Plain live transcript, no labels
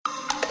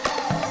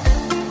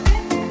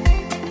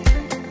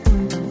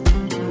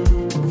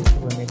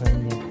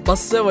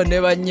Bassebo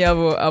ne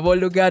bannyabo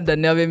abooluganda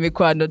ne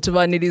ab'emikwano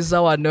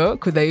tubaaniriza wano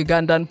ku the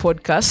Ugandan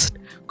podcast.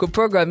 Ku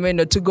program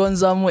eno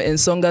tugonzamu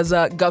ensonga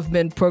za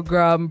government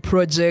program,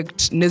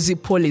 project nezi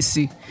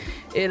policy.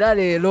 Era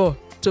leero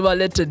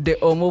tubaletedde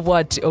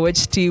omubwati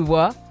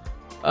ow'ekitiibwa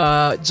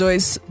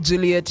Joyce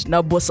Juliet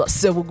Nabosa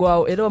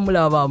Sebugwawo. Era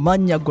omulaba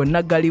amannya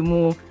gonna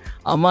galimu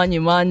amaanyi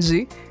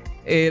mangi.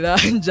 Era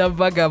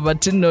njabagamba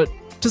tino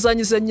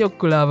tusanyuse nnyo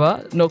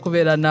okulaba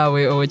n'okubeera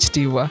naawe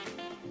ow'ekitiibwa.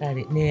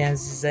 Kale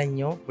neyanziza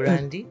nnyo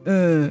Brandi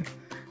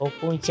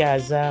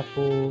okunkyaza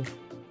ku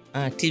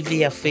TV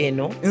yaffe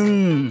eno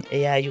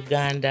eya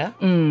Uganda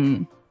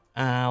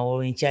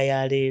enkya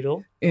ya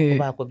leero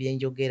okubaako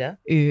byenjogera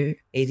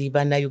eri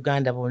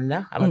bannayuganda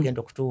bonna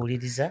abagenda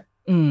okutuwuliriza.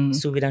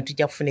 Suubira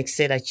tujja kufuna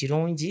ekiseera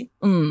kirungi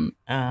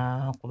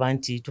kuba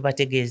nti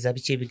tubategeeza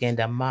biki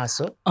ebigenda mu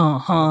maaso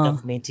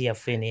gavumenti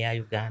yaffe eno eya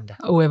Uganda.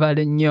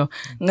 Webale nnyo.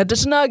 Nga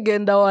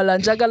tetunaagenda wala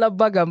njagala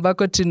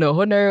bagambako tino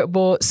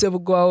Honorable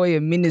Sebugwawo ye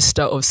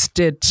Minister of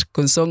State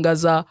ku nsonga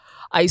za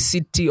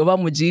ICT oba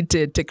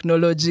mugiyite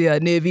tekinologiya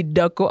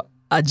n'ebiddako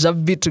ajja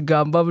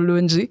bitugamba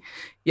bulungi.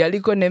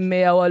 Yaliko ne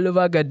Meya wa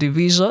Lubaga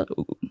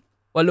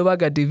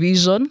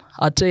Division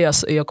ate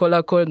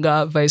yakolako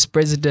nga Vice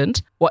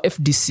President wa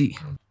FDC.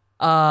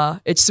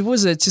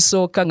 Ekisibuuzo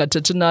ekisooka nga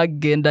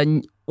tetunaagenda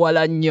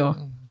wala nnyo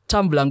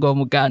tambula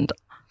ng'Omuganda.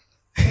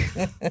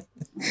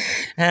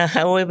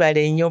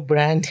 Webale nnyo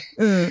Brand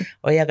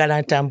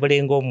oyagala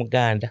ntambule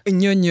ng'Omuganda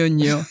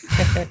nnyo.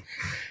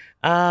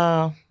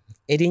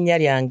 Erinnya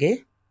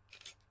lyange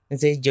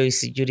nze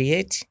Joyce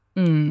Juliet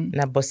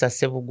Nabosa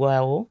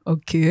Sebugwawo.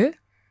 Okay.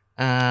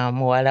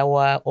 Muwala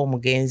wa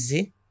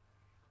omugenzi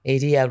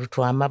Eriya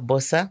Lutwama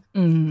Bosa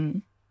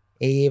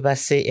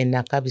eyebase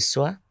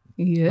enakabiswa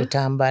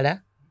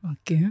Butambala.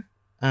 Okay.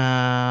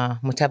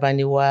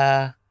 Mutabani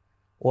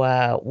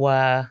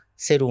wa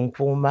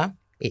Serunkuuma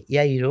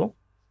Yairo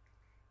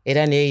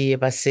era naye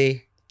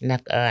yebase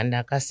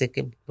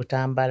nakaseke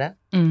Butambala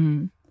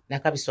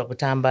nakabiswa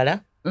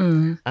Butambala.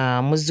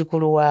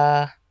 Muzzukulu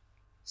wa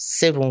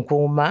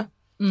Serunkuuma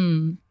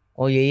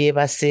oyo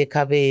yebase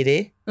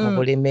Kabeere mu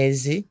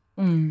Bulemeezi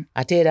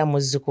ate era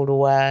muzzukulu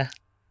wa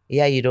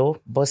Yairo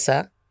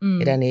Bosa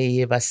era naye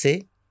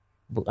yebase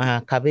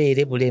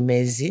Kabeere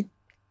Bulemeezi.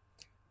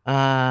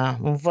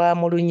 Nva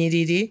mu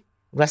lunyiriri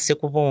lwa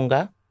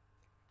Ssekubunga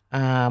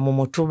mu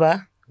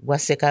Mutuba gwa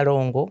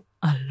Ssekalongo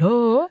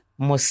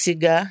mu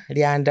ssiga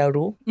lya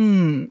Ndalu.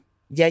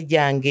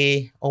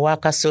 Jjajjange owa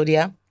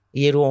Kasolya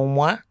ye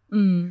Lwomwa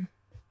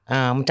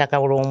Mutaka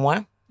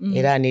Lwomwa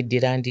era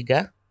aneddira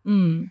Ndiga.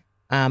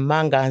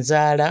 Manga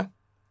nzaala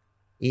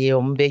ye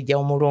Omubejja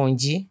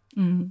omulungi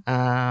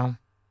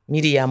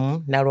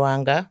Miriam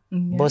Nalwanga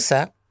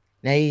Bosa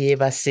naye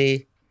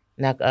yebase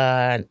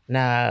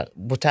na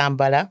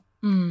Butambala.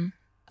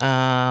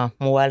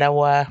 Muwala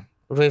wa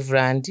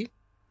Reverend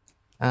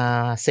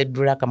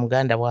Seddulaka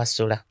Muganda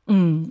Bwasula.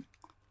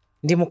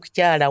 Ndi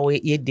mukukyala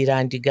we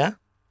yeddira Ndiga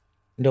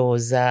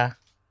ndowooza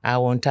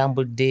awo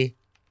ntambudde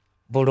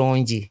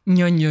bulungi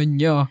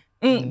nnyo.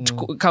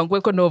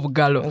 Kankweko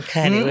n'obugalo.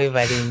 Kale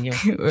webale nnyo.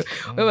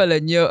 Webale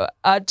nnyo.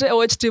 Ate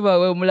ow'ekitiibwa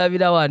we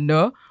mulabira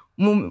wano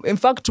in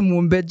fact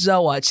mumbejja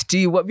wa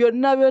kitiibwa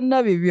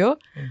byonna bibyo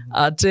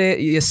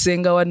ate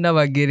yesenga wa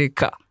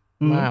Nabagereka.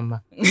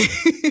 Mama.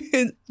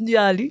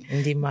 Jali.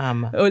 Ndi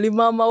mama.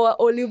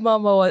 Oli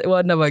mama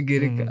wa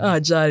Nabagereka.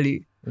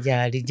 Jali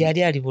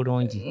ali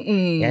bulungi.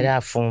 Yali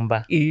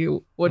afumba.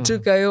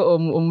 Otuukayo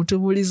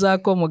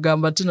omutubulizaako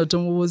omugamba tino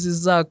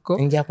tumubuuzizaako.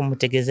 Nja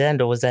kumutegeezera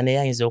ndowooza naye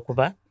ayinza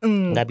okuba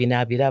nga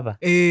binaabiraba.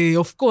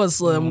 Of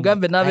course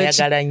mugambe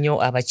ayagala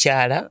nnyo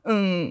abakyala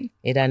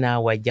era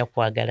naawe ajja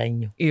kwagala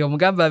nnyo.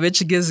 Omugambe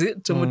ab'ekigezi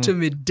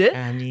tumutumidde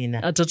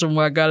ate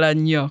tumwagala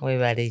nnyo.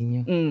 Webale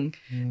nnyo.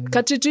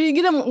 Kati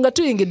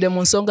tuyingidde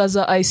mu nsonga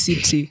za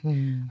ICT.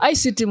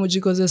 ICT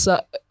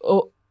mugikozesa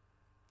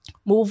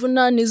mu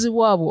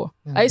buvunaanyizibwa bwo.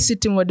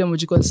 ICT mwadde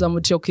mugikozesa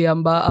mutya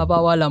okuyamba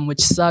abawala mu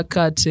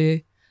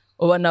kisaakaate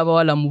oba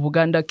n'abawala mu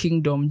Buganda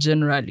Kingdom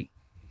generally?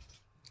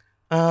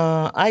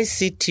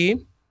 ICT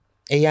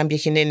eyambye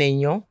kinene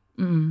nnyo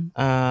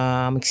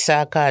mu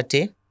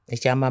kisaakaate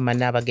ekya maama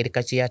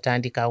Nabagereka kye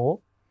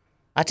yatandikawo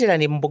ate era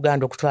ne mu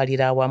Buganda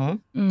okutwalira awamu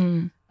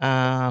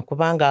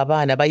kubanga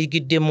abaana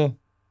bayigiddemu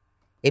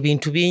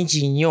ebintu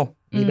bingi nnyo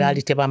bye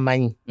baali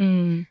tebamanyi.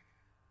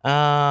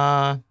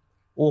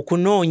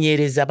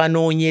 Okunoonyereza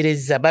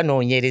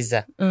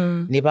banoonyereza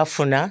ne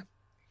bafuna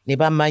ne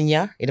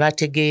bamanya ne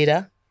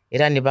bategeera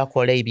era ne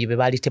bakola ebyo bye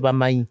baali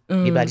tebamanyi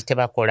bye baali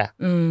tebakola.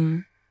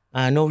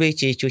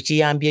 N'olwekyo ekyo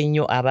kiyambye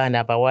nnyo abaana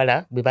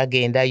abawala bwe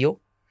bagendayo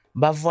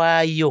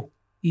bavaayo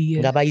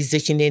nga bayize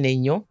kinene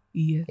nnyo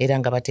era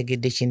nga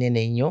bategedde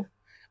kinene nnyo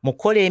mu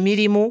kukola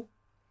emirimu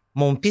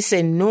mu mpisa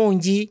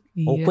ennungi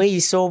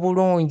okweyisa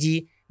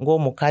obulungi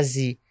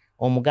ng'omukazi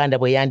Omuganda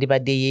bwe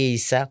yandibadde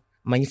yeeyisa.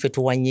 Manyi ffe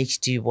tuwanye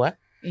ekitiibwa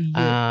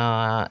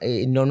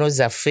ennono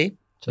zaffe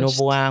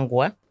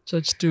n'obuwangwa.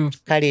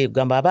 Kale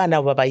gamba abaana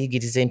abo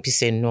babayigiriza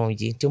empisa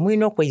ennungi nti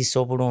mulina okweyisa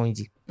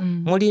obulungi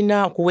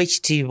mulina okuwa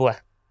ekitiibwa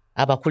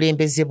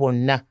abakulembeze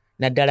bonna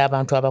naddala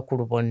abantu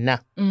abakulu bonna.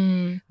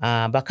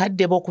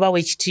 Bakadde b'okubawa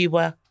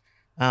ekitiibwa,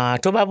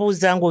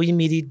 tobabuuza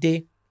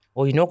ng'oyimiridde,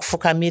 olina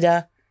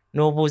okufukamira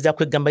n'obuuza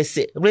kwegamba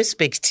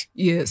respect.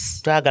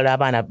 Yes. Twagala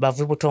abaana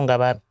bavu buto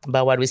nga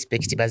bawa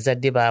respect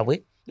bazadde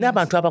baabwe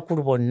n'abantu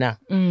abakulu bonna.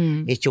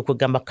 Ekyo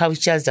kwegamba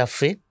culture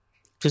zaffe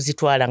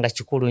tuzitwala nga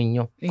kikulu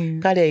nnyo.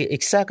 Kale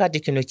ekisaakaate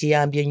kino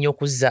kiyambye nnyo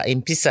okuzza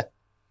empisa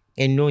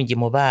ennungi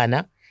mu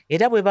baana,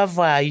 era bwe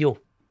bavaayo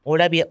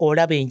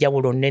olaba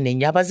enjawulo nnene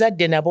nnyo.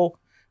 Abazadde nabo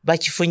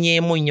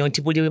bakifunyeemu nnyo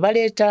nti buli bwe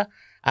baleeta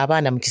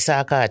abaana mu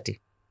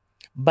kisaakaate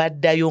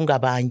baddayo nga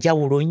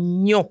banjawulo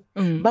nnyo.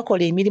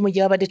 Bakola emirimu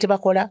gye babadde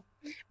tebakola,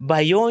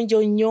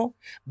 bayonjo nnyo,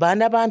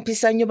 baana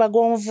bampisa nnyo,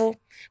 bagonvu.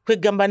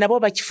 Kwegamba nabo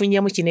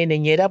bakifunyeemu kinene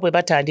nnyo, era bwe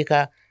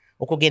batandika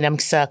okugenda mu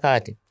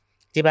kisaakaate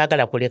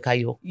tebaagala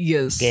kulekayo.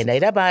 Yes. Genda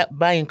era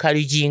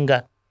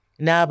ba-encouraginga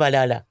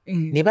n'abalala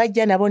ne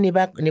bajja nabo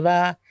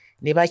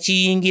ne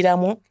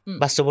bakiyingiramu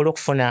basobole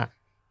okufuna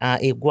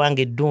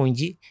eggwanga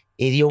eddungi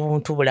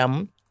ery'obuntu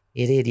bulamu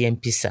era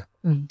ery'empisa.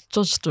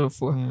 Kyo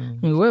kituufu.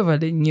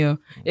 Weebale nnyo.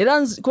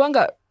 Era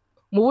kubanga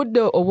mu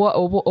budde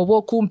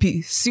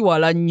obw'okumpi si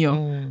wala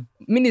nnyo,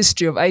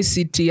 Ministry of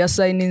ICT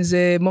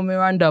yasayininze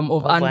Memorandum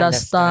of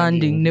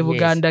Understanding ne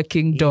Buganda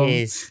Kingdom.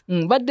 Yes.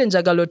 Badde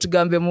njagala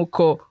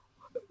otugambemuko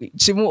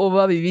kimu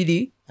oba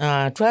bibiri.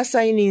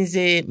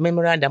 Twasayininze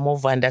Memorandum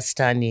of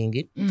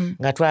Understanding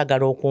nga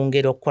twagala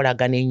okwongera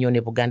okukolagana ennyo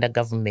ne Buganda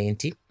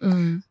Government,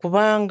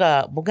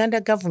 kubanga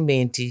Buganda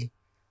Government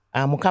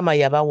Mukama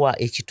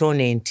yabawa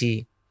ekitone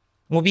nti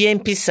mu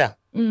by'empisa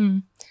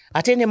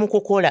ate ne mu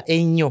kukola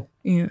ennyo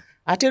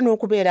ate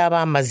n'okubeera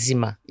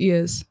ab'amazima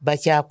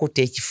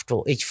bakyakutte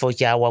ekifo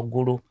kya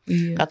waggulu.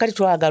 Kakati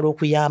twagala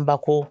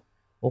okuyambako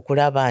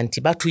okulaba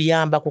nti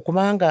batuyambako,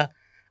 kubanga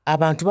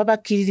abantu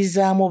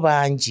babakkiririzaamu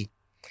bangi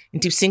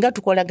nti singa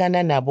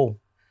tukolagana nabo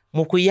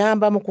mu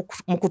kuyamba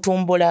mu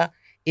kutumbula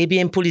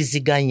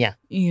eby'empuliziganya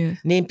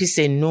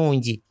n'empisa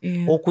ennungi,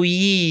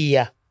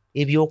 okuyiiya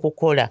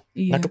ebyokukola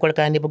nga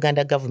tukolagana ne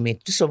Buganda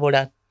Government,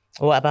 tusobola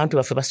abantu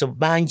baffe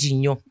bangi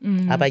nnyo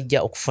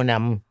abajja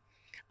okufunamu.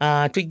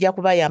 Tujja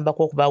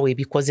kubayambako okubawa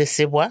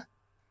ebikozesebwa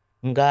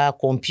nga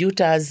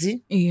computers,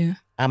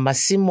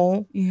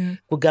 amasimu,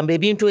 kugamba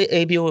ebintu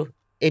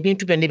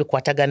byonna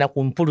ebikwatagana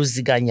ku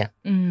mpuliziganya,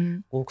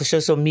 ku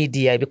social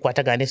media,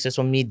 ebikwatagana ne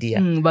social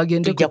media.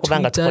 Tujja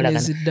kubanga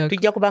tukolagana.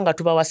 Tujja kubanga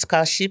tubawa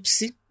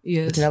scholarships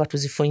tunaba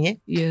tuzifunye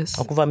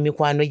okuva mu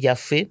mikwano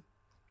gyaffe,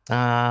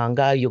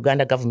 nga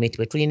Uganda Government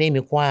bwe tulina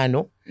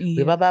emikwano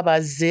bwe baba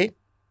bazze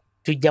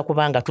tujja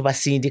kubanga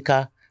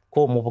tubasindika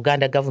ko mu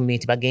Buganda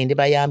Government bagende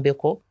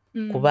bayambeko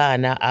ku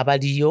baana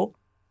abaliyo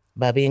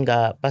babe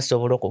nga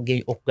basobola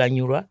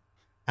okuganyulwa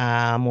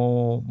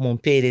mu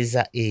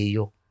mpeereza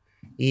eyo.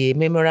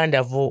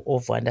 Memorandum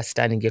of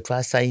Understanding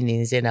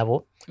twasayininze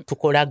nabo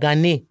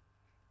tukolagane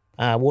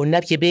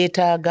bonna bye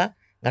beetaaga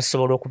nga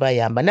tusobola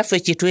okubayamba, naffe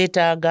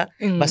kitwetaaga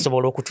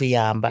basobola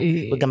okutuyamba.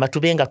 Wegamba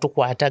tube nga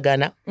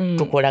tukwatagana,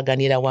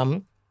 tukolaganira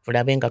wamu,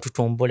 tulabe nga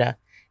tutumbula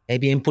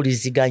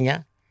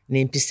eby'empuliziganya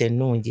n'empisa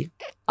ennungi.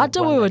 Ate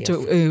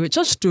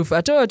kyo kituufu,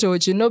 ate wewe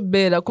kino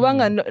bbeera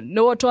kubanga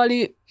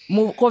n'otwali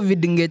mu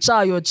COVID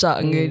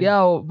ng'ekyayokya ng'eri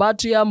awo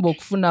baatuyamba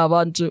okufuna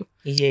abantu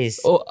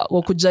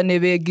okujja ne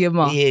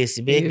beegema.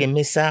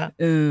 Beegemesa,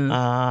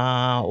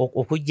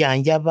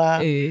 okujjanjaba,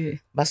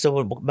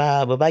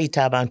 bwe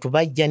bayita abantu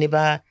bajja ne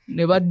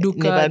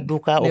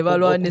badduka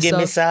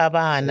okugemesa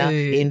abaana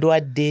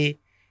endwadde.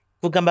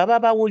 Kugamba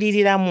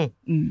babawuliriramu,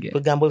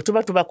 kugamba bwe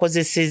tuba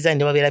tubakozeseza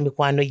ne babeera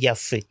mikwano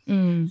gyaffe.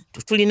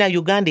 Tulina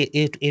Uganda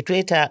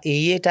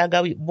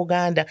eyeetaaga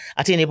Buganda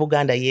ate ne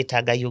Buganda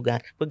yeetaaga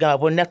Uganda. Kugamba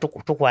bonna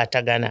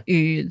tukwatagana.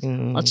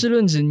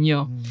 Kirungi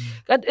nnyo.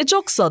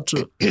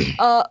 Ekyokusatu,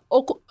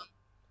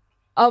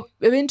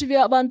 ebintu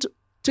by'abantu,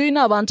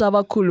 tulina abantu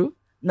abakulu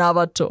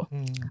n'abato.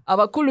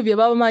 Abakulu bye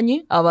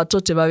bamanyi, abato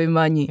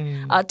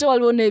tebabimanyi. Ate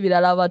waliwo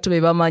n'ebirala abato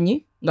bye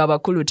bamanyi nga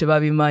bakulu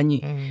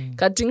tebabimanyi.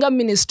 Kati nga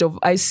Minister of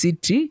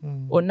ICT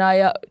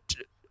onaya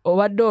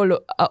obadde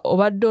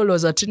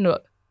olowooza tino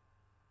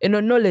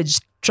eno knowledge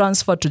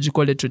transfer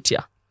tugikole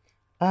tutya?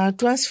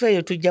 Transfer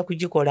eyo tujja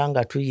kugikola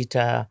nga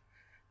tuyita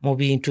mu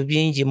bintu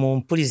bingi mu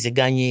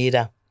mpuliziganya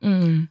era.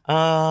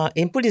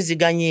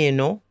 Empuliziganya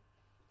eno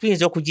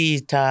tuyinza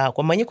okugiyita,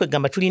 kumanyi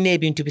kwegamba tulina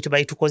ebintu bye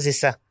tubayi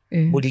tukozesa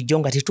bulijjo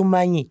nga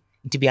tetumanyi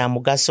nti bya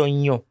mugaso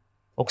nnyo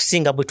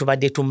okusinga bwe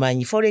tubadde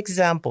tumanyi. For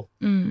example,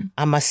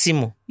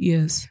 amasimu.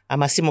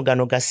 Amasimu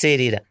gano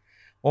gaseerera.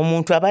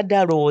 Omuntu abadde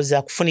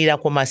alowooza kufunira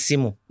ku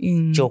masimu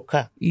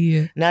kyokka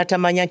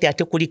n'atamanya nti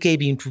ate kuliko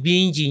ebintu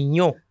bingi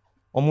nnyo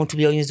omuntu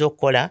by'oyinza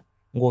okukola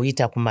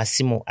ng'oyita ku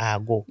masimu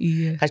ago.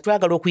 Kati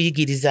twagala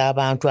okuyigiriza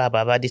abantu abo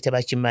abadde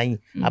tebakimanyi,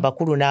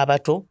 abakulu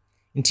n'abato,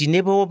 nti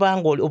ne bw'oba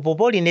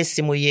olina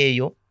essimu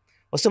yeeyo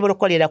osobola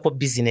okukolerako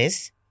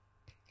business,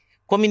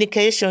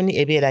 communication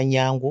ebeera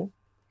nnyangu,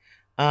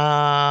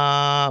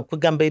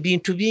 kugamba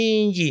ebintu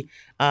bingi,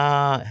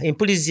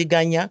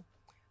 empuliziganya.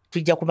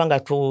 Tujja kubanga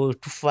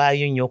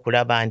tufaayo nnyo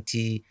okulaba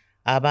nti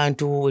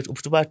abantu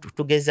tuba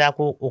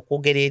tugezaako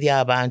okwogera eri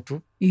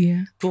abantu,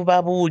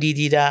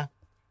 tubabuulirira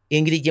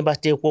engeri gye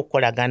bateekwa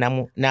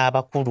okukolaganamu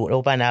n'abakulu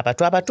oba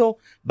n'abato. Abato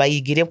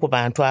bayigire ku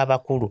bantu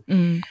abakulu.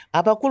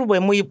 Abakulu bwe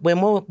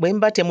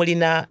muba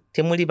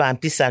temuli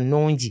bampisa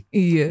nnungi,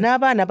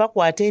 n'abaana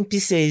bakwata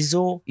empisa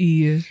ezo.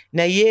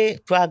 Naye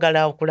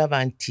twagala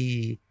okulaba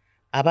nti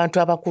abantu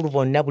abakulu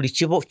bonna buli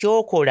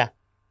kyokola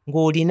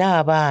ng'olina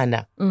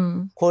abaana,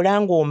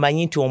 kola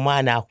ng'omanyi nti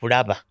omwana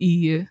akulaba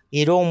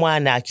era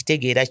omwana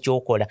akitegeera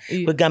kyokola.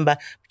 Kwegamba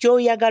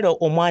kyoyagala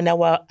omwana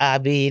wa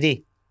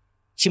abeere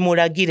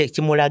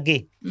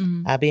kimulage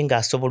abe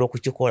ng'asobola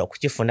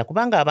okukifuna,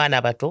 kubanga abaana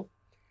abato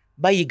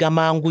bayiga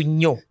mangu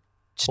nnyo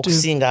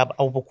okusinga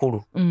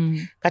obukulu.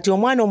 Kati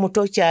omwana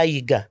omuto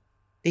kyayiga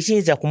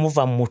tekiyinza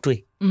kumuva mu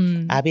mutwe,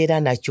 abeera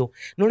nakyo.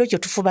 N'olwekyo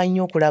tufuba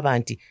nnyo okulaba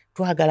nti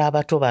twagala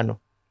abato bano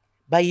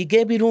bayiga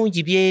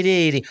ebirungi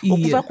byereere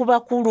okuva ku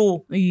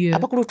bakulu.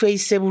 Abakulu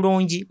tweyise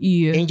bulungi,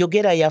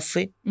 enjogera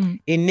yaffe,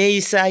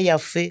 enneeyisa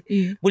yaffe,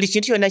 buli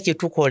kintu kyonna kye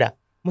tukola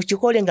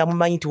mukikole nga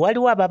mumanyi nti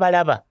waliwo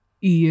ababalaba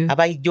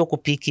abajja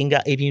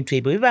okupiikinga ebintu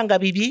ebyo. Bibanga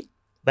bibi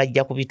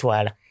bajja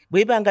kubitwala,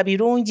 bwe bibanga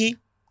birungi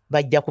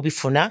bajja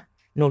kubifuna,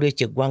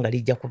 n'olwekyo eggwanga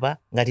lijja kuba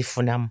nga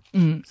lifunamu.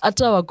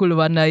 Ate abakulu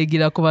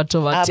banayigira ku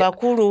bato batya?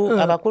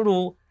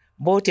 Abakulu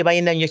bo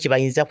tebalina nnyo kye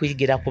bayinza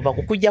kuyigira kuba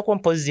kukujjako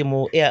mpozi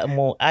mu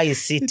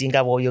ICT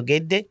nga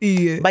bw'oyogedde,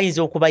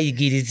 bayinza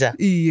okubayigiriza.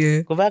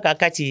 Kuba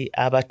kakati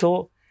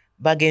abato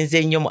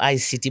bagenze nnyo mu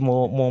ICT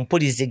mu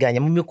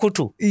mpuliziganya, mu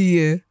mikutu.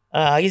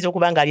 Ayinza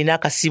okuba nga alina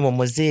akasimu,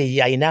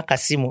 muzeeyi alina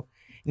akasimu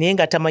naye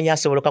nga tamanyi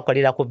asobola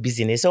okukakolerako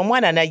bizinesi.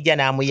 Omwana n'ajja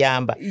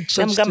n'amuyamba,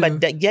 namugamba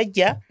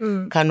jjajja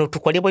kano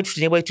tukole bwe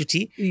tuti ne bwe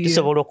tuti,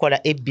 tusobola okukola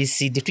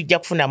ABCD, tujja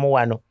kufunamu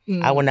wano.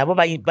 Awo nabo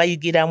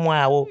bayigiramu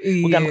awo.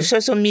 Kugamba ku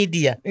social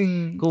media,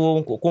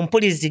 ku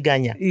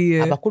mpuliziganya,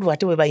 abakulu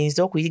ate bwe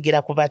bayinza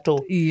okuyigira ku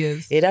bato.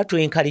 Era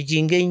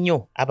tu-encouraginga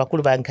ennyo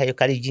abakulu,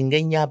 ba-encouraginga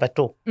ennyo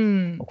abato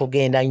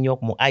okugenda nnyo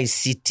mu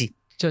ICT.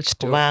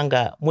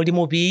 Kubanga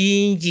mulimu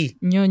bingi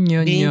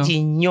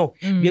nnyo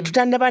bye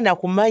tutannaba na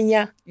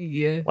kumanya.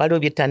 Waliwo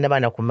bye tutannaba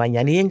na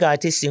kumanya, naye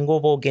ng'ate singa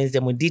oba ogenze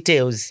mu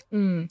details,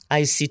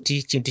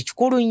 ICT kintu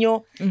kikulu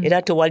nnyo,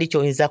 era tewali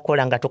ky'oyinza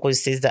kukola nga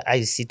tokozesezza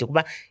ICT.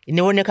 Kuba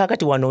newoneka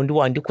kati wano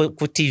ndi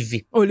ku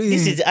TV.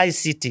 This is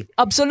ICT.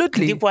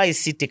 Absolutely. Ndi ku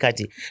ICT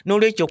kati.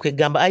 N'olwekyo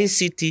kwegamba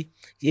ICT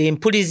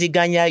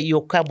empuliziganya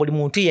yokka buli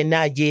muntu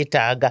yenna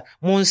agyetaaga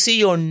mu nsi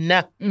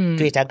yonna.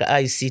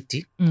 Twetaaga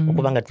ICT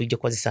okuba nga tujja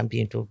kukozesa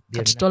bintu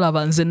byonna. Kati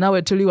tolaba nze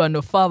nawe tuli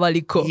wano fa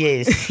abaliko.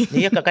 Yes.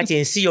 Naye kakati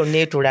ensi yonna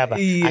etulaba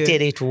ate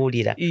era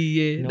etuwulira.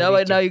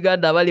 Nawe na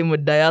Uganda abali mu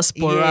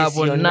diaspora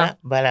bonna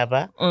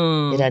balaba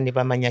era ne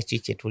bamanya ki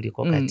kye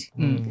tuliko kati.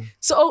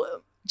 So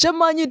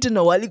kyemanyi nti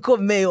no waliko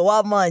meya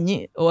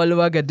w'amaanyi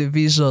owalubaga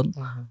division.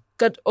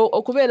 Kati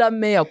okubeera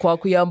meya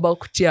kwakuyamba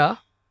kutya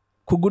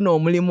kuguno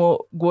omulimu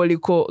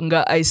gw'oliko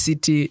nga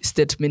ICT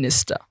state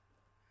minister?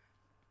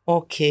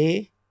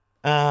 Okay.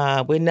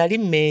 Bwe nali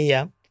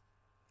meya,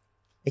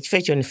 ekifo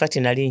ekyo nifati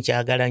nali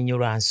nkyagala nnyo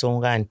lwa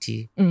nsonga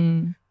nti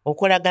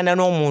okolagana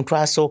n'omuntu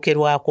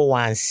asookerwako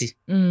wansi.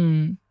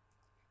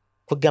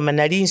 Kugamba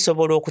nali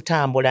nsobola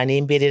okutambula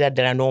n'embeerera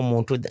ddala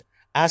n'omuntu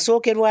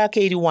asookerwako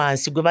eri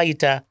wansi gwe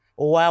bayita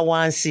owa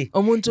wansi.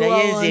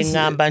 Naye nze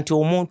ngamba nti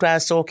omuntu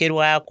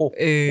asookerwako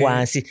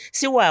wansi,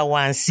 si wa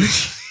wansi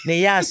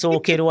naye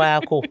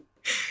asookerwako.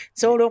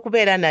 Sobola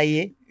okubeera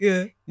naye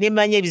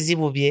nemanya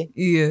ebizibu bye,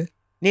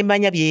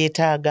 nemanya bye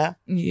yeetaaga,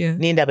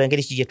 nendaba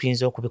engeri ki gye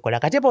tuyinza okubikola.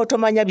 Kati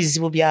bw'otomanya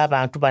bizibu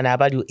by'abantu bano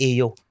abali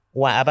eyo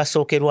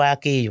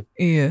abasookerwako eyo,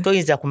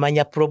 toyinza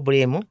kumanya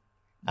problemu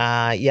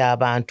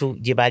y'abantu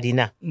gye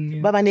balina.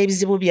 Baba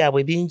n'ebizibu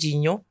byabwe bingi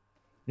nnyo,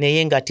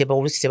 naye nga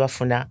oluusi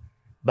tebafuna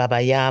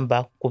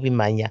babayamba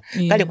kubimanya.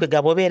 Kale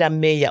kwegaba obeera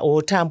meeya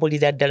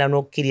otambulira ddala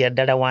n'okkirira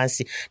ddala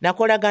wansi.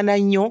 Nakolagana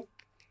nnyo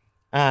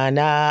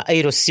na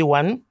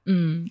LC1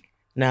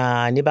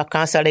 ne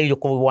bakansala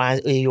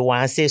eyo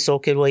wansi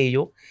esookerwa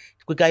eyo.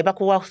 Kwegaba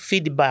bakuwa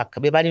feedback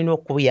be balina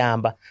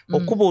okuyamba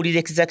okubuulira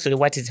exactly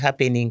what is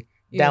happening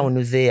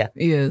down there.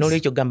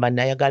 N'olwekyo gamba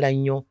nayagala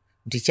nnyo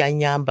nti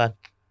kyanyamba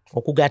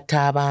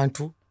okugatta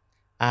abantu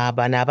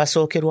bano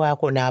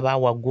abasookerwako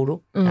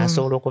n'abawaggulu,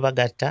 asobola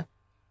okubagatta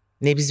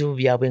n'ebizibu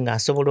byabwe nga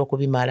nsobola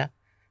okubimala.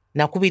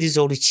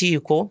 Nakubiriza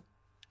olukiiko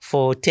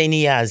for 10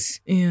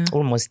 years,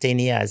 almost 10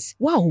 years.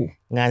 Wow.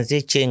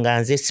 Nga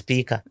nze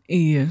speaker.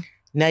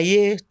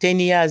 Naye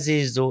 10 years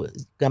ezo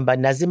gamba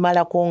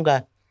nazimalako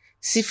nga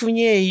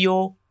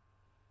sifunyeeyo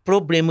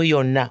problemu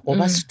yonna,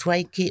 oba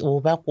strike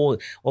oba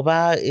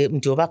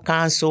nti oba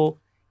council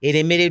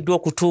eremereddwa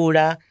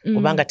okutuula,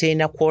 oba nga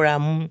terina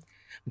quorum,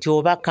 nti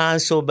oba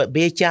council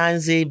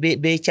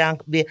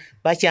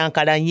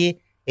bakyankalanye.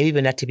 Ebyo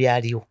byonna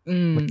tebyaliwo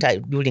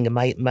during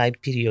my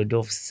period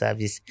of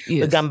service.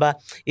 Egamba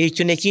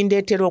ekyo ne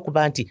kindeetera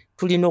okuba nti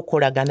tulina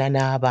okukolagana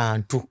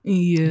n'abantu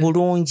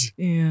bulungi.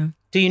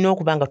 Tulina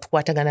okuba nga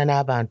tukwatagana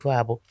n'abantu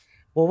abo.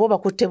 Bw'oba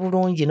bakutte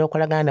bulungi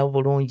n'okolagana nabo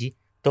bulungi,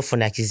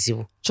 tofuna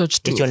kizibu.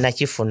 Ekyo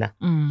nakifuna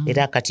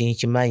era kati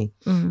nkimanyi.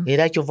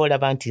 Era kyova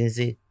olaba nti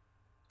nze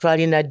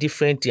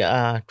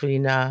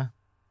tulina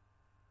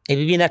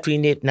ebibiina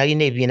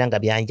nalina ebibiina nga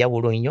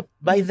byanjawulo nnyo.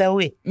 By the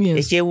way,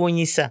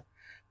 ekyewuunyisa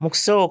mu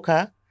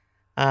kusooka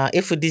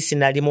FDC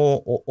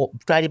nalimu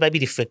twali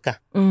babiri ffekka.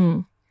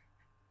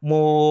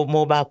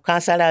 Mu ba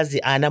councillors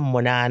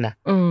 48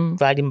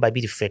 twali mu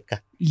babiri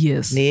ffekka.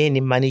 Naye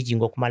ne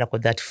managing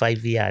okumalako that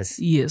 5 years.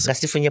 Nga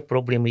sifunye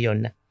problem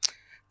yonna.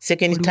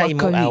 Second time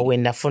we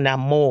nafuna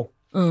more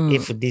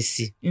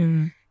FDC.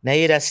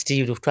 Naye era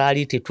still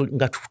twali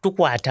nga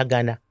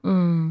tukwatagana.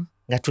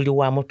 Nga tuli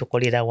wamu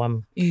tukolera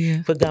wamu.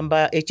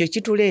 Kwegamba ekyo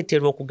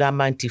kituleetera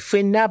okugamba nti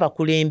ffenna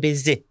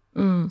abakulembeze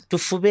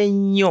tufube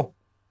nnyo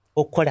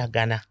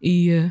okukolagana.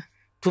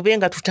 Tube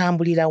nga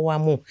tutambulira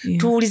wamu.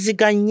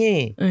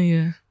 Tuwuliziganye.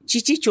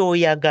 Kiki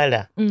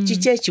ky'oyagala?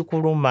 Kiki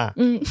ekikuluma?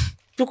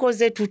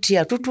 Tukoze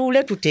tutya?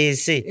 Tutuule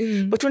tuteese.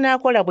 Bwe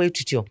tunaakola bwe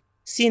tutyo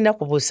sirina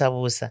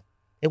kubuusabuusa.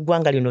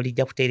 Eggwanga lino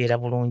lijja kuteerera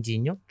bulungi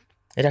nnyo.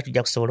 Era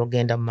tujja kusobola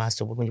ogenda mu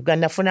maaso bulungi.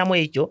 Nafunamu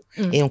ekyo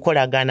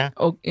enkolagana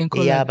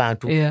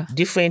ey'abantu.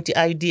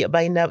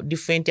 Balina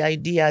different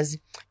ideas,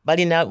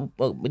 balina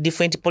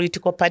different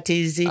political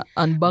parties,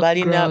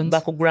 balina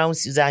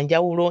backgrounds za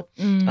njawulo,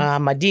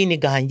 amadiini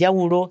ga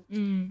njawulo.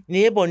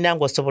 Naye bonna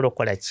ng'osobola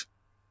okukola ki?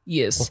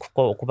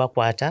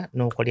 Okubakwata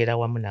n'okolera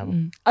wamu nabo.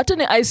 Ate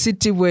ne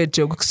ICT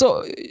bwetyo.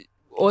 So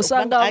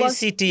osanga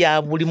ICT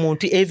ya buli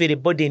muntu,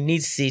 everybody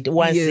needs it,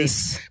 wants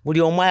it.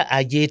 Buli omu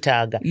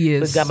agyetaaga.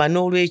 Kwegamba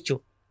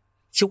n'olwekyo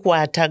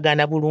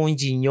kikwatagana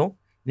bulungi nnyo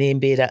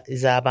n'embeera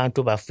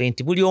z'abantu baffe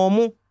nti buli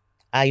omu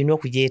alina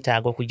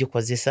okugyetaaga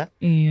okugikozesa.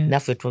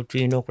 Naffe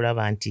tulina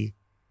okulaba nti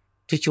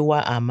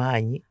tukiwa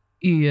amaanyi,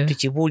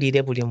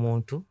 tukibuulire buli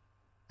muntu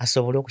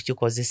asobole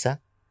okukikozesa,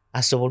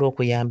 asobole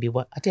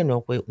okuyambibwa ate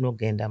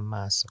n'ogenda mu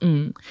maaso.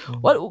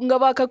 Nga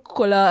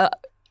baakakukola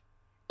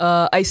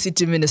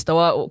ICT minister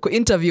ku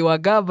interview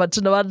wagamba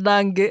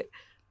tunabannange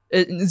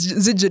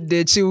zijjudde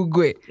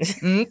ekiwugwe.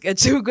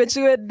 Ekiwugwe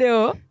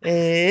kiweddewo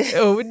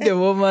obudde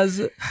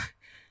bwomaze.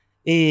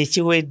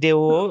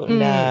 Kiweddewo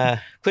na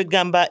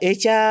kwegamba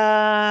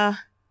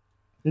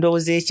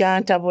ndowooza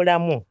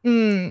ekyantabulamu.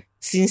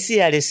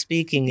 Sincerely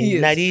speaking,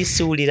 nali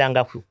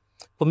siwuliranga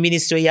ku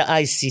ministry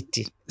ya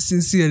ICT.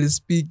 Sincerely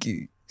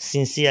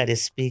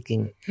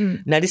speaking.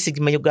 Nali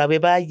sigimanyi gwabe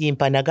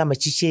baagimpa nagamba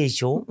kiki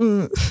ekyo.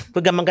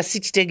 Kwegamba nga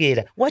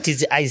sikitegeera. What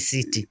is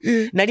ICT?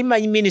 Nali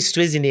manyi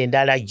ministries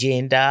n'endala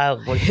gender,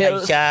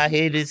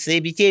 health,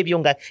 ebiki ebyo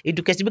nga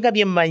education biga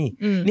byemmanyi.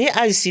 Naye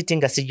ICT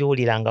nga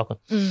sigiwulirangako.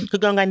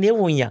 Kwegamba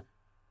neewuunya.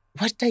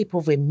 What type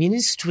of a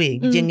ministry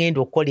gye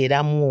ngenda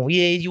okukoleramu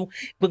yeeyo?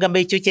 Kwegamba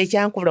ekyo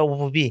kyekyankubula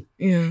obubi.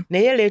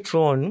 Naye later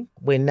on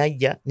bwe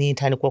najja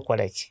nintandika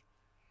okukola ki?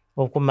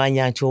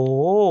 Okumanya nti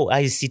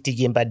ICT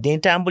gye mbadde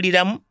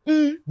ntambuliramu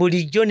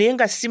bulijjo naye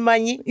nga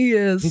simanyi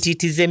nti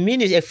it is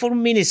a full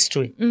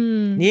ministry.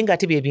 Naye nga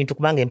tebyo ebintu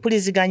kubanga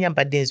empuliziganya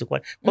mbadde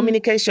nzikola.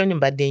 Communication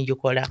mbadde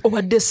njikola.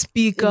 Obadde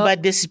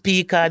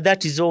speaker,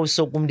 that is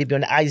also gumdi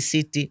byonna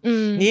ICT.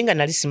 Naye nga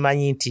nali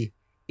simanyi nti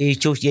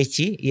ekyo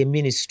kyeki ye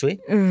ministry.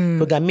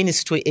 Kwega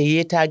ministry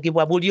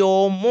eyeetaagibwa buli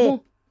omu.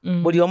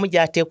 Buli omu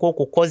gy'ateekwa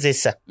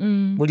okukozesa.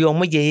 Buli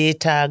omu gye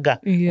yeetaaga.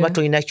 Kuba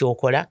tolina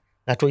kyokola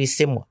nga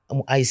toyise mu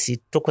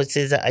ICT,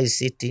 tokozesa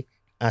ICT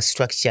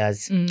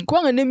structures.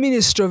 Kubanga ne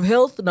Ministry of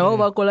Health nabo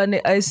bakola ne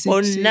ICT.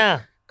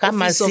 Onna,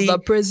 Kamasi,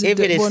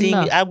 everything,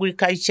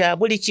 agriculture,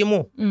 buli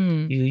kimu.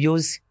 You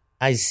use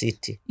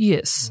ICT.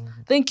 Yes.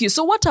 Thank you.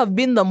 So what have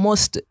been the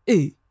most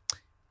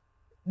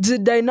the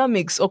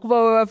dynamics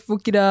okuva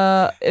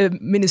wafukira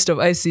Minister of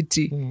ICT?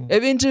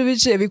 Ebintu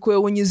biki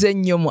ebikwewunyiza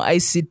ennyo mu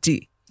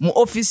ICT mu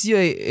office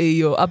yo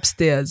eyo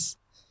upstairs?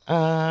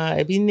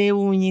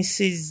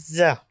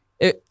 Ebineewunyisizza.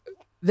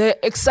 The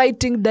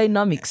exciting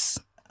dynamics.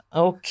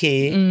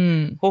 Okay.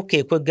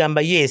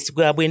 Kwegamba yes,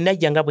 bwe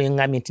najja nga bwe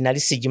ngambye nti nali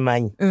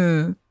sigimanyi.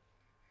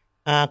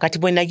 Kati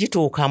bwe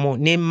nagituukamu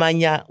ne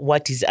mmanya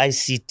what is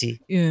ICT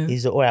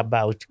is all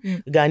about.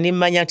 Ga ne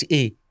mmanya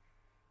nti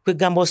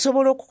kwegamba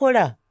osobola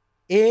okukola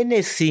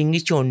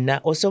anything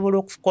kyonna, osobola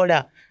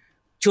okukola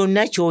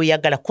kyonna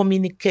ky'oyagala,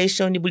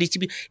 communication, buli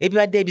kibi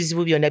ebibadde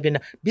ebizibu byonna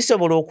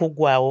bisobola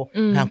okuggwawo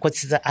nga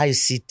nkozesa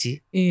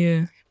ICT.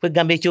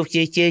 Kwegamba ekyo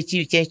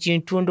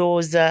kyekintu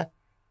ndowooza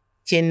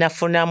kye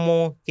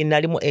nafunamu, kye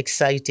nalimu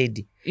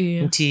excited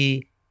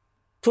nti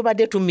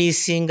tubadde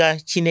tumiisinga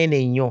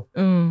kinene nnyo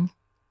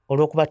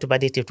olw'okuba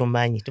tubadde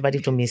tetumanyi, tubadde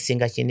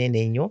tumiisinga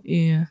kinene nnyo.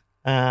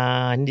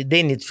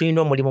 Then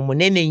tulina omulimu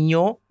munene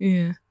nnyo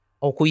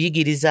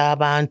okuyigiriza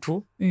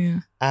abantu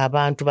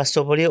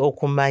basobole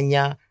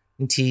okumanya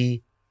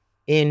nti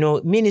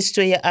eno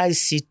ministry ya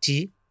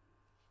ICT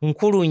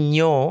nkulu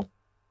nnyo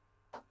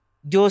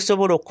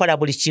gy'osobola okukola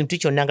buli kintu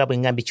kyonna nga bwe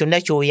ngambye,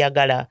 kyonna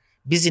ky'oyagala.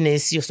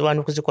 Bizinesi osobola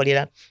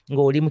n'okuzikolera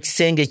ng'oli mu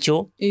kisenge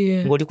kyo,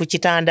 ng'oli ku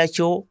kitanda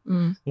kyo,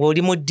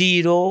 ng'oli mu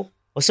ddiiro,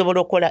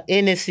 osobola okukola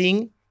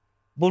anything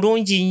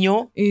bulungi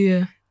nnyo.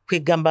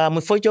 Kwegamba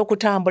mu kifo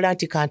ky'okutambula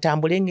nti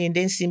kantambule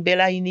ngende nsimbe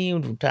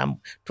layini,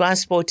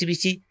 transport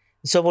biki,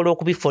 nsobola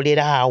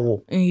okubikolera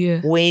awo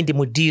wendi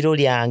mu ddiiro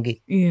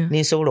lyange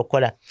nensobola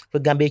okukola.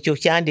 Kwegamba ekyo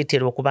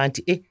kyandeetera okuba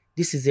nti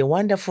this is a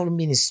wonderful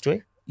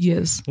ministry.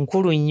 Yes.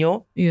 nkulu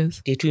nnyo.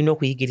 Yes. Tetulina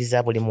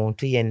okuyigiriza buli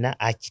muntu yenna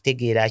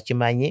akitegeera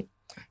akimanye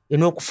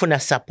n'okufuna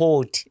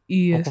support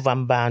okuva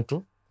mu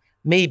bantu,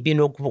 maybe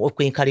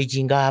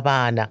n'okwencouraginga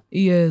abaana.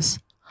 Yes.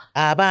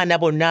 Abaana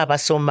bonna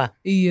abasoma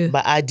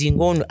ba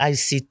adding on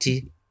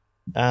ICT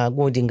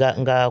gundi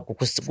nga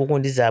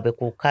kugundi zaabwe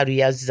ku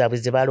careers zaabwe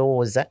ze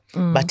balowooza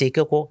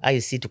bateekeko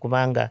ICT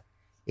kubanga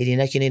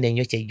erina kinene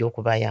nnyo kyejja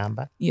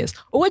okubayamba. Yes.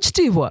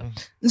 Owekitiibwa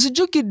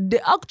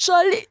nzijukidde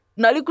actually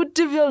nali ku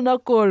TV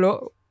olunaku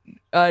olwo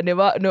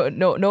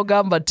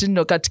n'ogamba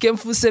tino kati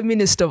kenfuuse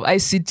Minister of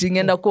ICT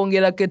ngenda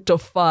kwongerako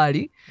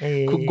ettoffaali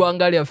ku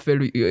ggwanga lyaffe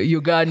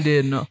Uganda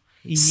eno.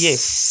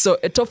 Yes. So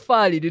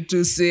ettoffaali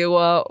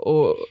lituuseewa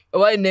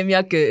oba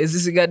n'emyaka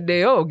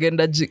ezisigaddeyo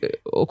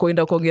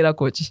ogenda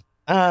kwongerako ki?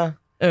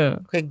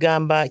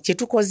 Kwegamba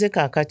kyetukoze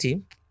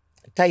kaakati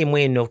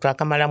time eno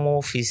twakamala mu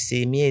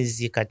ofiisi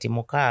emyezi kati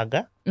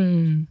 6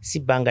 si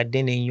bbanga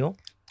ddene nnyo.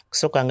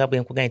 Kusooka nga bwe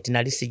nkugamba nti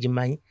nali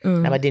sigimanyi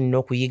nabadde nina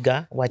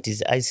okuyiga what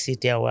is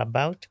ICT all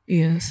about.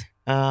 Yes.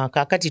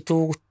 Kaakati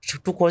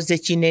tukoze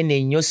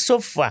kinene nnyo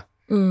sofa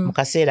mu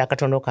kaseera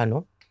akatono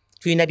kano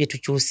tulina bye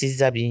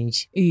tukyusizza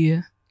bingi.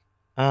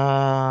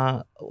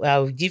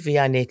 I'll give you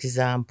an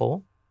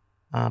example.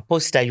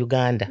 Posta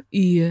Uganda.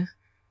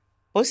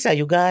 Posta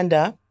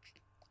Uganda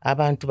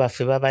abantu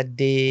baffe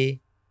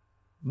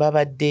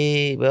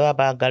babadde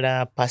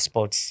baagala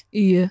passports.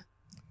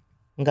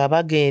 Nga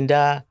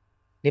bagenda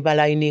ne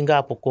balining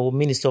up ku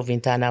Minister of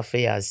Internal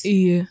Affairs.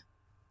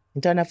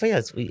 Internal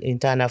Affairs.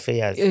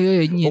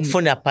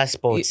 Okufuna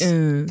passports.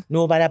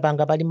 N'obalaba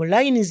nga bali mu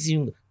lines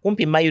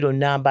kumpi mayiro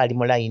namba ali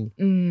mu line.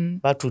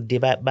 Batudde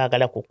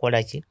baagala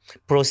kukola ki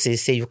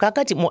process eyo.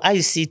 Kakati mu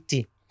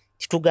ICT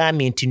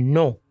kitugambye nti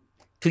no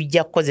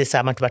tujja kukozesa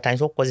abantu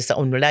batandika okukozesa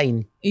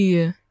online.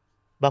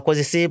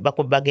 Bakozese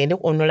bagende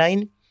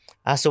online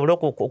asobole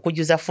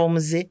okujuza form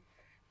ze.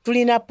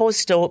 Tulina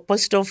post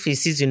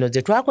office zino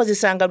ze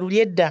twakozesanga luli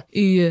edda.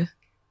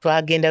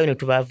 Twagendayo ne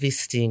tuba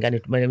visiting ne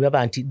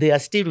tumanya nti they are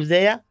still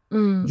there.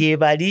 Gye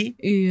bali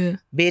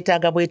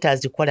beetaaga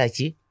bwetaazi kola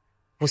ki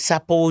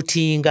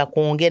kusupportinga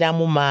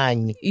kwongeramu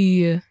maanyi.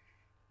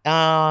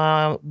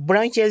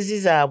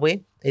 Branches zaabwe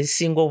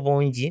ezisinga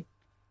obungi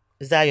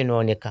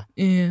zaayonooneka.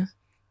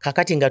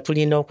 Kakati nga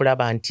tulina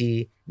okulaba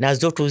nti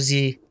nazo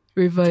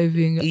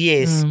reviving.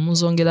 Yes.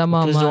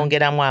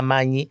 Muzongeramu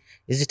amaanyi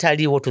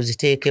ezitaliiwo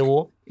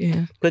tuziteekewo.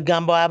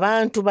 Kwegamba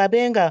abantu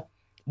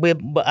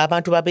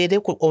babeere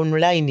ku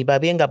online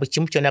babenga buli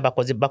kimu kyonna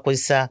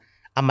bakozesa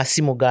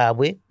amasimu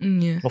gaabwe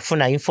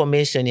okufuna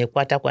information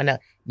ekwata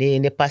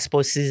ne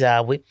passports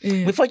zaabwe.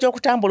 Bifo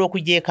ky'okutambula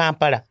okujja e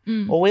Kampala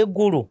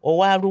ow'eggulu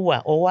owa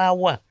Arua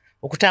owawa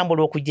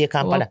okutambula okujja e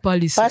Kampala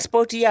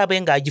passport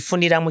yaabwe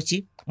ng'agifunira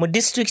mu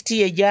district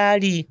ye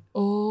gyali.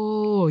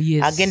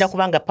 Agenda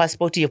kubanga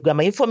passport ye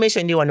kugamba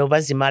information ye wano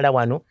bazimala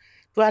wano.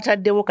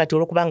 Twataddewo kati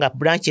olwokubanga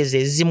branches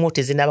ezimu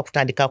tezinaba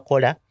kutandika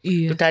kukola.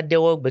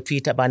 Tutaddewo bwe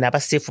tuyita bana aba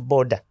safe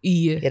border.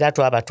 Era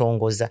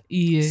twabatongoza.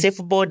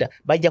 Safe border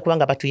bajja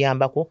kubanga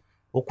batuyambako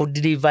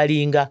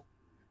okudelivaringa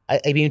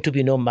ebintu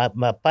bino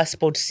ma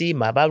passports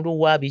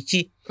mabaluwa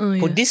biki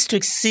ku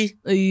districts.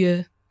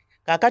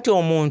 Kakati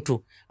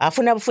omuntu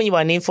afuna bufunyi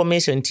bwa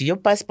information nti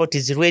your passport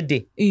is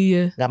ready.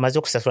 Ng'amaze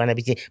okusasula na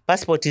biki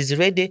passport is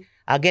ready.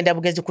 Agenda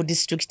bugezi ku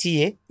district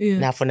ye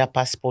n'afuna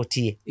passport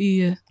ye.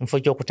 Mfo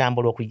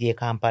ky'okutambula okujja e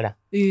Kampala.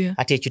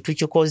 Ate ekyo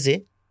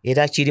tukikoze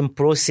era kiri mu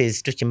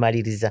process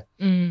tukimaliriza.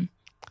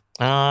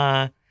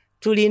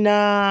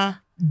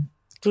 Tulina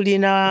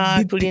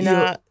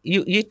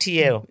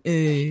UTL.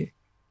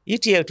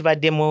 UTL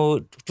tubaddemu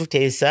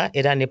tuteesa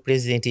era ne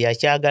president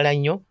yakyagala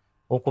nnyo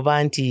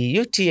okuba nti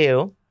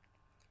UTL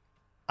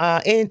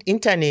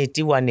internet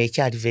wano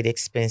ekyali very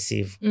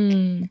expensive.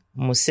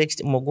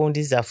 Mu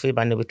gundi zaffe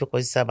bano bwe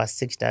tukozesa ba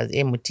sectors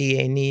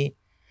MTN,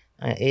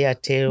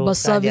 Airtel,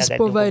 service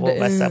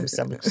provider,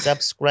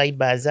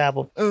 subscribers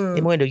abo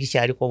emiwendo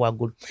gikyaliko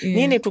waggulu.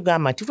 Naye ne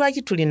tugamba nti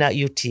lwaki tulina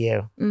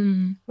UTL?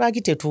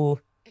 Lwaki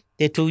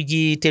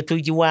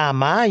tetugiwa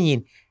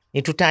amaanyi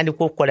ne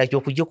tutandika okukola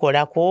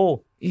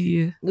ky'okugikolako?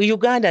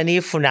 Uganda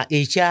neefuna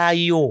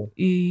ekyayo.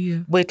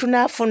 Bwe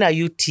tunaafuna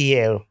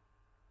UTL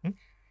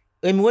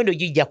emiwendo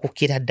gijja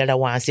kukira ddala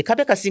wansi.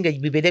 Kabe kasinga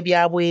bibeere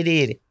bya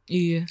bwereere.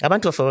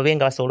 Abantu baffe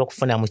babenga basobola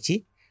okufuna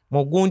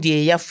mu gundi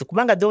eyaffe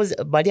kubanga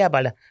bali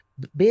abala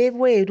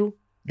beebweru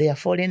they are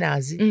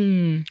foreigners.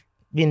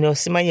 Bino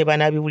simanye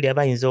banabiwulira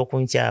bayinza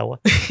okunkyawa.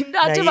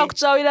 Ate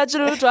bakukyawira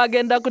kirulu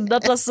twagenda ku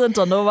data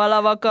center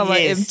n'obalabako aba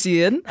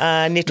MTN.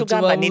 Ne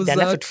tugamba nedda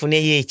naffe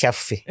tufuneyo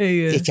ekyaffe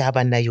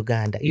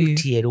eky'Abannayuganda.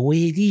 UTL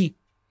weeri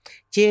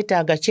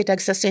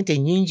kyetaagisa ssente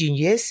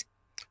nnyingi. Yes.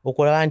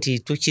 Okulaba nti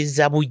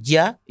tukizza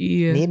bujja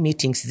ne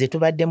meetings ze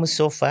tubaddemu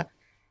sofa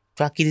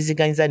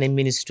twakiriziganyiza ne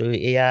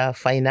Ministry eya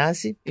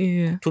Finance.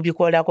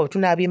 Tubikolako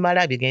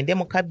tunaabimala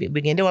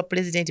bigende wa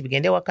President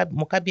bigende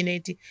mu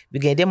Cabinet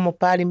bigende mu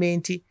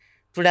Parliament.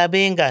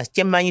 Tulabenga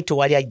kyemmanyi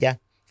tewali ajja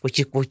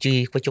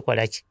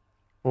kukikola ki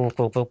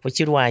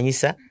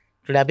kukirwanyisa.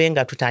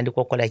 Tulabenga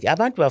tutandika okukola ki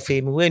abantu baffe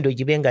emiwendo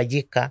gibenga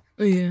gikka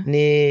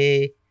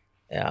ne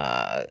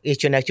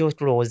ekyo nakyo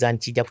tulowooza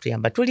nti kijja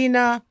kutuyamba.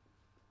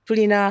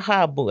 Tulina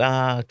hub,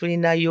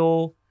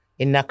 tulinayo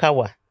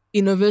Nakawa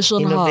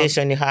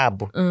Innovation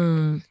Hub.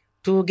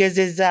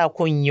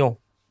 Tugezezaako nnyo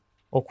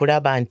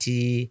okulaba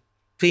nti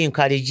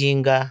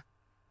tu-encouraginga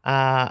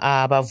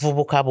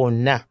abavubuka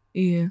bonna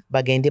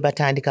bagende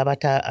batandika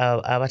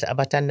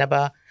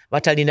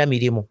batalina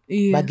mirimu,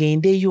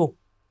 bagendeyo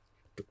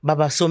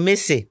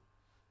babasomese,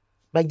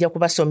 bajja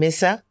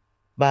kubasomesa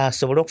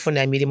basobole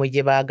okufuna emirimu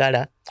gye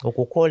baagala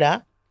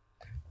okukola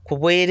ku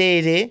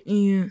bwereere.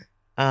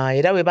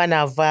 Era bwe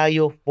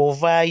banaavaayo,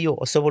 bw'ovaayo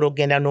osobola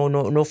okugenda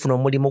n'ofuna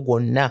omulimu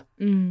gwonna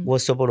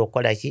gw'osobola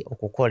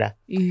okukola.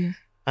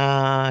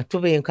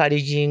 Tuba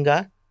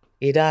encouraginga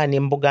era ne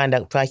mu Buganda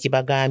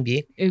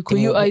twakibagambye ku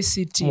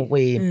ICT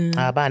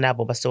abaana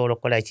abo basobola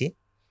okukola ki,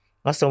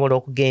 basobola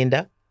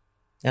okugenda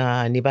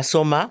ne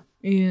basoma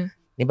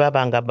ne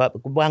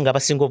babanga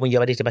basinga obungi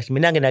abadde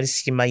tebakimanyi. Nange nali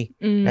sikimanyi,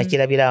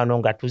 nakirabira wano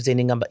nga tuzze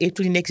ne ngamba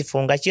tulina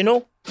ekifo nga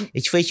kino,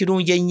 ekifo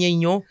ekirungi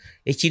ennyo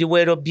ekiri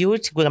well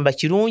built, gwegamba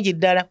kirungi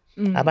ddala.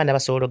 Abaana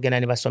basobola okugenda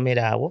ne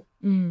basomera awo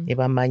ne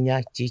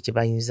bamanya kiki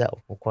bayinza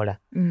okukola.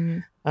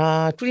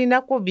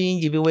 Tulinako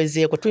bingi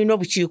biwezeeko. Tulina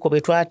obukiiko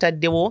bwe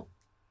twataddewo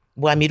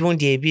bwa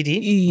mirundi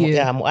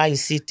 2 mu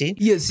ICT.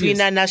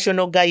 Tulina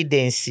national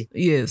guidance.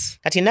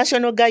 Kati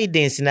national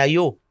guidance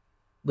nayo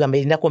gamba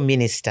irinako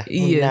minister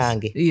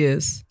munange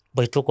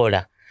bwe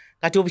tukola.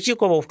 Kati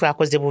obukiiko bwe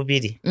twakoze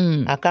bubiri,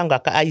 akanga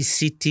ka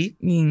ICT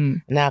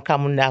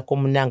n'akamunako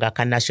munanga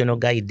aka national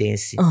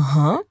guidance.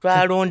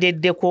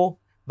 Twalondeddeko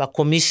ba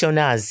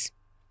commissioners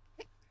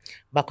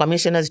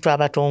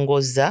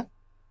twabatongoza.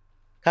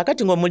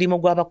 Kakati ng'omulimu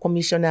gw'aba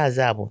commissioners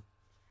abo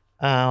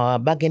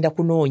bagenda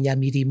kunoonya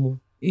mirimu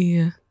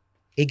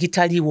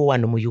egitaliiwo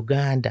wano mu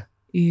Uganda,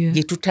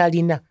 gye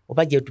tutalina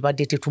oba gye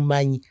tubadde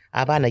tetumanyi,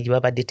 abaana gye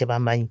babadde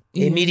tebamanyi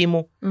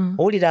emirimu.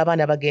 Owulira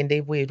abaana bagenda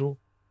ebweru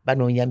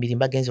banoonya mirimu,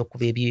 bagenze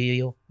okuba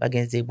ebyoyo,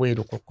 bagenze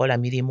ebweru kukola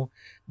mirimu,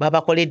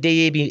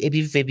 babakoleddeyo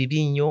ebive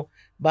bibi nnyo,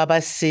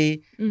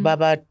 babase,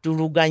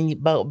 babatuluganyi,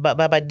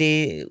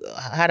 babadde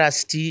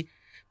harassed.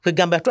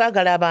 Kwegamba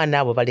twagala abaana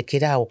abo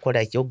balekeraawo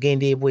okukola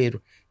ogenda ebweru.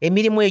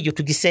 Emirimu egyo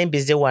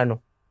tugisembeze wano,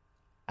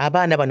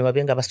 abaana bano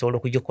babenga basobola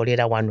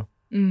okugikolera wano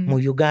mu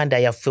Uganda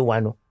yaffe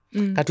wano.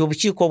 Kati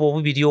obukiiko obwo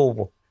bubiri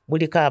obwo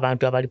buliko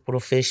abantu abali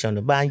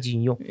professional bangi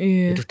nnyo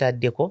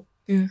etutaddeko.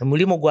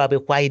 Omulimu gwabwe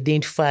kwa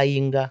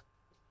identifyinga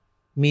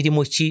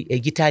mirimu ki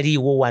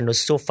egitaliiwo wano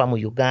sofa mu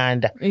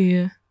Uganda,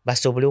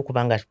 basobole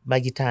okubanga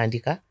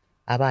bagitandika,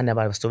 abaana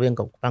basobole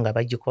okubanga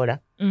bagikola,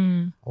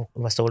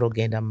 basobole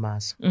okugenda mu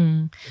maaso.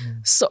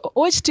 So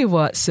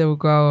Oweekitiibwa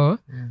Ssebugwawo,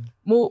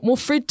 mu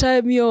free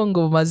time yo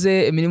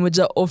ng'omaze emirimu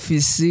gya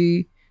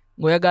office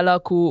ng'oyagala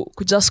ku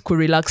just ku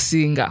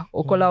relaxinga,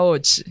 okolawo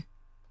ki?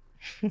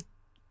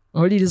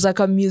 Oliriza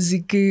ka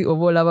music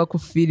oba olaba ku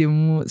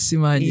firimu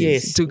simanyi?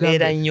 Yes,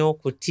 beera nnyo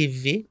ku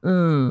TV.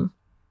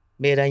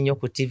 Beera nnyo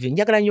ku TV.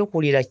 Njagala nnyo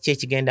okuwulira ki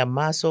ekigenda mu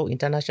maaso,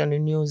 international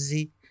news,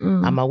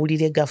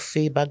 amawulire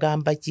gaffe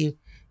bagamba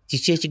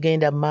kiki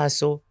ekigenda mu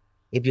maaso,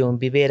 ebyo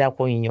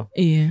mbibeerako nnyo.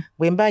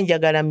 Bwe mba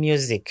njagala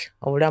music,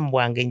 obulamu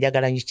bwange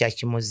njagala nnyo kya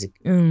kimuzic.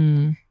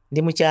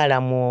 Ndi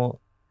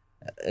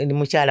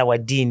mukyala wa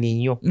ddiini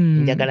nnyo,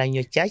 njagala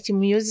nnyo church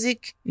music.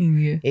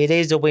 Era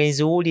ezo bwe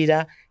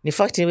nziwulira, in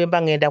fact bwe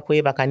mba ngenda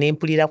kwebaka ne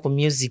mpulira ku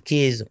music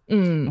ezo,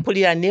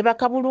 mpulira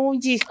nebaka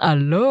bulungi.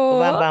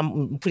 Kubanga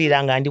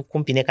mpulira nga ndi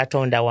kumpi ne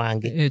Katonda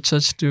wange.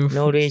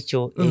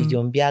 N'olwekyo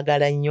ebyo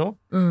mbyagala nnyo.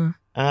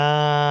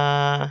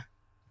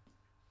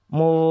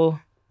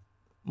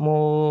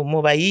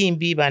 Mu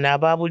bayimbi bano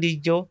aba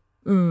bulijjo,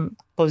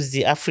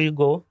 Pozi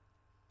Afrigo.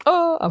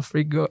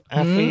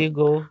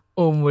 Afrigo.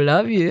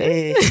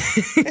 Omulabye.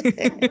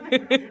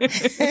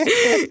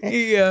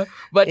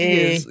 But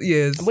yes.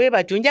 Bwe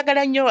batyo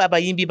njagala nnyo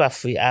abayimbi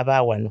baffe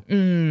abawano,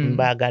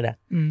 mbagala.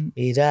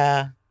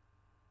 Era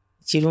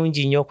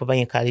kirungi nnyo okuba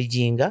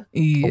encouraginga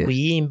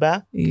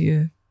okuyimba.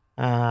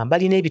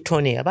 Balina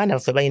ebitone, abaana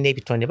baffe balina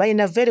ebitone,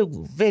 balina very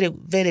very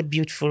very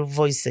beautiful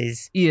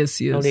voices.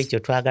 N'olwekyo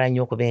twagala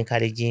nnyo okuba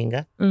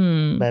encouraginga,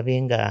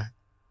 babenga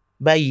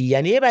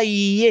bayiiya, naye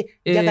bayiiye,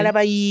 njagala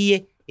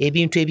bayiiye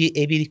ebintu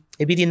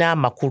ebirina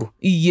amakulu.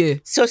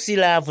 So si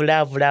love.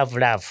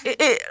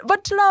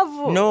 But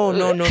love. No.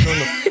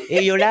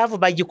 Eyo love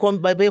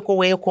babeeko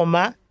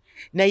weekoma,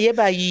 naye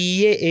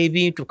bayiiye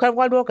ebintu.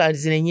 Waliwo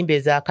zino ennyimba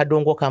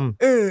ez'akadongo kamu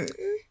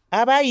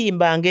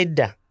abayimbanga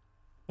edda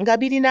nga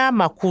birina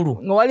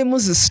amakulu.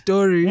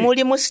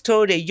 Mulimu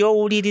story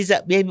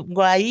gy'owuliriza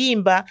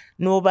ng'ayimba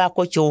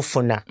n'obaako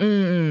ky'ofuna.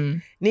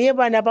 Naye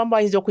baana abamu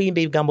bayinza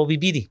okuyimba ebigambo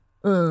bibiri.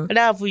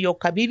 Laavu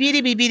yokka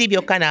bibiri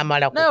byokka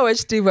n'amalako.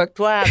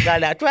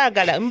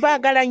 Twagala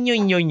mbagala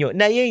nnyo,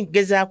 naye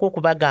ngezaako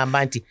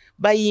okubagamba nti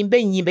bayimbe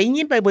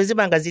ennyimba bwe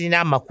ziba nga zirina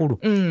amakulu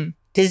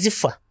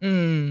tezifa,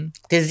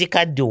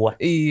 tezikaddiwa,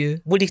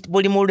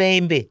 buli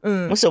mulembe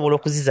musobola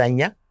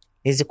okuzizanya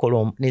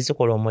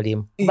nezikola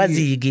omulimu,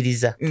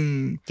 baziyigiriza.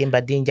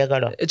 Kembadde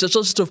njagala ekyo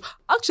kituufu.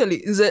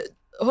 Actually nze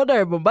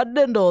honorable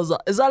badde ndowooza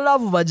eza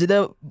laavu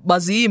bagire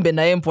baziyimbe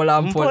naye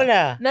mpola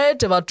naye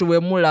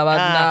tebatuwemula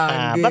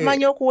bannange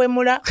bamanyi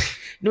okuwemula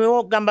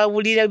niwogamba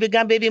wulira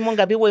ebigambo ebimu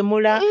nga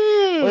biwemula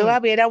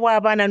wewabeerawo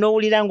abaana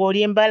n'owulira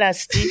ng'oli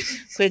embalasiti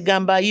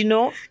kwegamba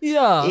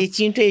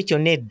ekintu ekyo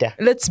nedda.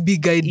 Let's be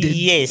guided.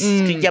 Yes,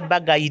 tujja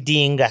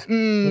bagayidinga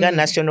nga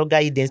national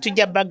guidance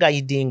tujja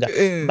bagayidinga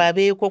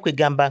babeeko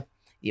kwegamba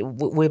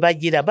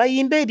webagira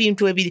bayimbe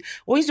ebintu ebiri.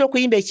 Oyinza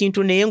okuyimba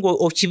ekintu naye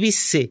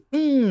ng'okibisse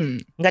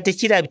nga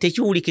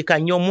tekiwulikika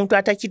nnyo omuntu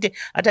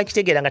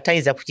atakitegeera nga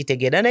tayinza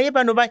kukitegeera naye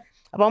bano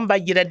abamu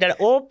bagira ddala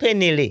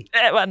openly.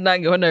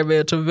 Bannange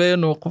honorable tuveeyo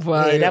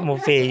n'okuvaayo era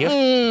muveeyo.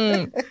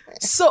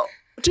 So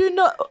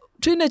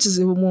tulina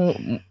ekizibu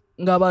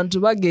ng'abantu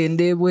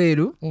bagenda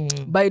ebweru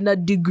balina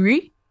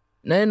degree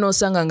naye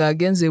n'osanga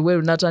ng'agenze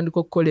ebweru n'atandika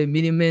okukola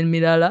emirimu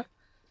emirala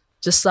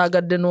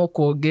kyesaagadde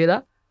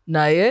n'okwogera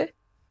naye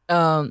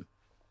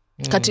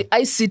kati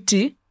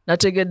ICT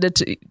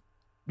nategedde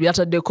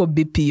byataddeko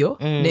BPO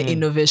ne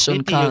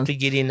Innovation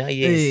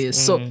Council.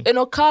 So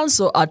eno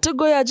council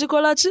atego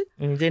yagikola ki?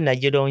 Nze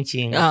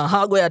nagironkinga.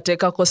 Hago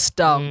yateekako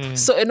stamp.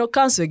 So eno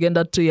council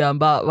egenda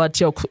tuyamba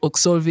batya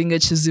okusolvinga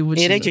ekizibu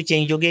kino. Era ekyo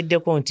kye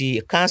njogeddeko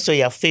nti council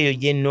yaffe eyo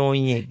gye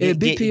nnoonye.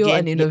 BPO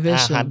and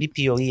Innovation.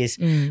 BPO, yes.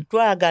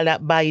 Twagala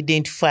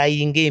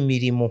ba-identifying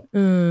emirimu.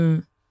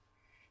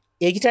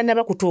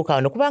 Egitannaba kutuuka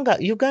wano kubanga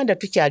Uganda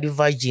tukyali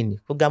virgin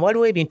kugamba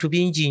waliwo ebintu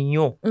bingi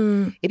nnyo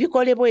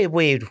ebikolebwa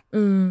ebweru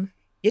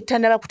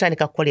yetannaba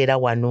kutandika kukolera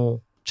wano.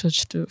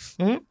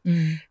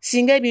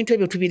 Singa ebintu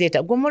ebyo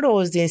tubireeta gwe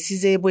mulowooza ensi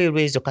z'ebweru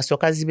ezo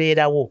kasooka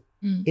zibeerawo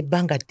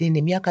ebbanga ddene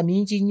emyaka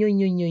mingi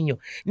nnyo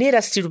naye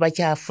era still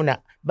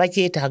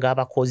bakyetaaga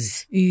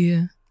abakozi.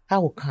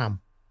 How come?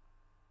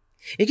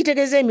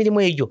 Ekitegeeza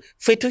emirimu egyo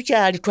ffe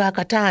tukyali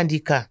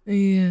twakatandika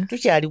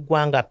tukyali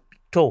ggwanga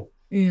to.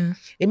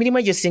 Emirimu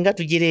egyo singa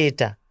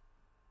tugireeta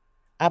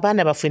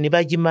abaana baffe ne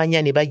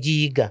bagimanya ne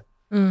bagiyiga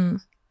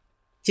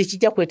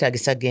kyekijja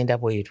kwetaagisa genda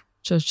bweru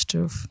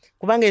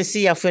kubanga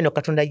ensi yaffe eno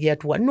Katonda gye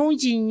yatuwa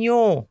nnungi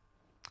nnyo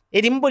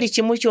erimu buli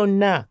kimu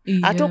kyonna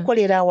ate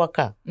okukolera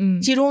awaka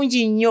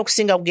kirungi nnyo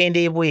okusinga kugenda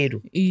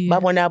ebweru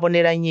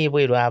babonaabonera nnyo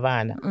ebweru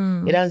abaana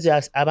era nze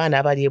abaana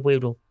abali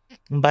ebweru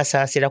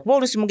mbasaasira kuba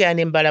oluusi mugenda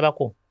ne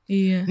mbalabako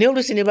naye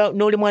oluusi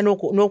n'olimwa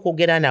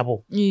n'okwogera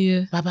nabo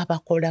baba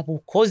bakola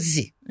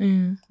bukozi.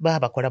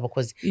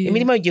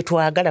 Emirimu gye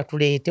twagala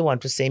tuleete wano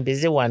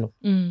tusembeze wano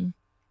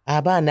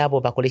abaana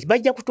abo bakole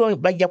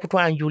bajja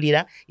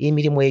kutwanjulira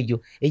emirimu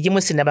egyo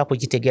egimu sinaba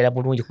kugitegeera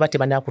bulungi kuba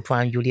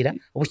tebanakutwanjulira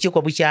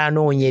obukiiko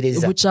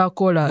bukyanoonyereza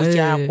bukyakola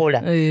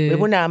bwe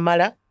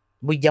bunaamala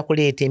bujja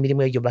kuleeta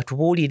emirimu egyo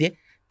batubuulire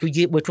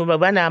bwe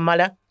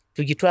banaamala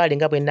tugitwale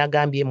nga bwe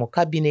nagambye mu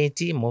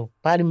kabineti mu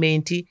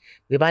palimenti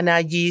bwe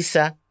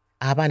banagiyisa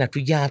abaana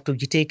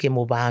tugiteeke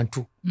mu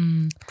bantu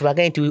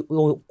tubagaye nti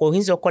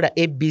oyinza okukola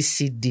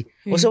ABCD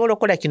osobola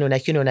okukola kino na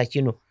kino na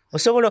kino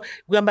osobola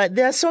kugamba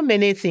there are so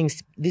many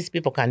things these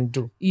people can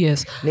do.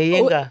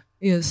 Naye nga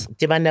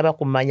tebannaba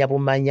kumanya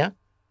bumanya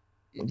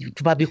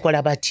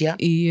tubabikola batya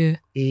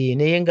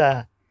naye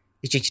nga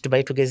ekyo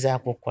kitubaye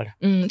tugezaako okukola.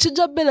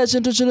 Kijja bbeera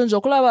kintu kirungi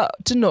okulaba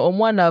tino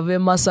omwana ava e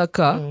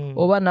Masaka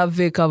oba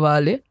nava e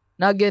Kabale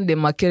n'agenda e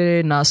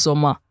Makerere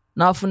n'asoma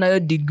n'afunayo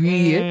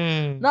degree ye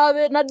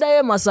n'addayo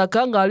e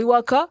Masaka ng'ali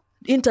waka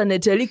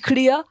internet eri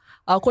clear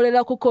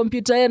akolera ku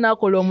computer ye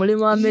n'akola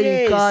omulimu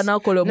America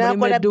n'akola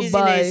omulimu e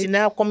Dubai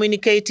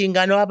n'acommunicating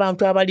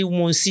n'abantu abali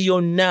mu nsi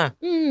yonna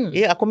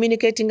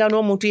acommunicating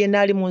n'omuntu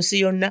yenna ali mu nsi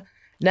yonna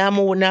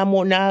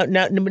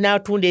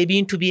n'atunda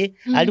ebintu bye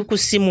ali ku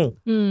simu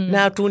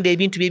n'atunda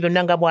ebintu bye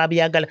byonna nga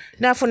bw'abyagala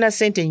n'afuna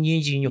ssente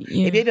nnyingi nnyo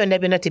ebyo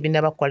byonna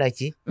tebinaba kukola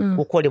ki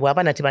kukolebwa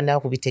abaana tebannaba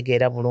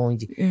kubitegeera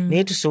bulungi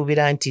naye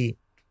tusuubira nti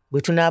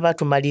bwe tunaaba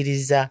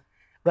tumaliriza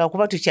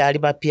lwakuba tukyali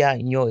bapya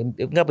nnyo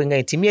nga bwe nga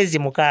nti myezi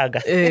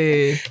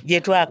 6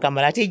 gye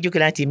twakamala ate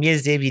ejjukira nti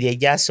myezi 2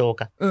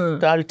 egyasooka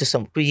twali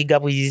tuyiga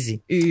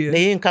buyizi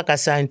naye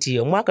nkakasa nti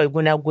omwaka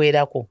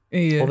gunaggwerako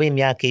oba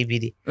emyaka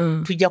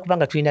 2 tujja kuba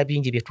nga tulina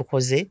bingi bye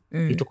tukoze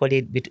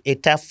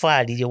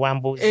ettaffaali lye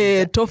wambuuza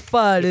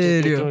ettoffaali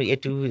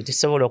eryo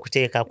tusobola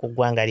okuteeka ku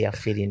ggwanga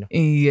lyaffe lino.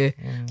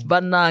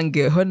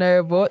 Bannange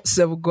Honorable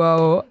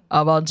Ssebugwawo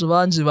abantu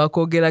bangi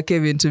bakwogerako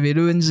ebintu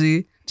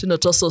birungi kino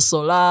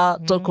tososola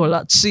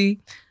tokola ki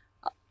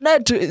naye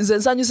nze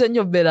nsanyuse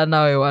nnyo bbeera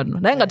naawe wano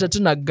naye nga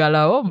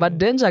tetunaggalawo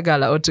mbadde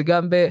njagala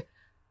otugambe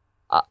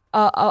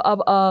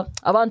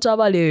abantu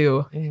abali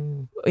eyo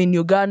in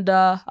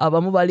Uganda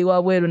abamu bali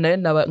wabweru naye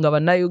nga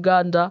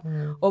bannayuganda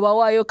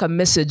obawaayo ka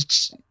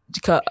message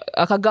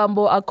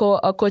akagambo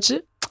ako ki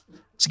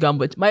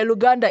kigambo my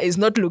Luganda is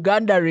not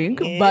Lugandaring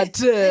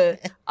but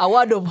a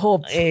word of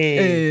hope.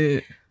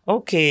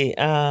 Okay,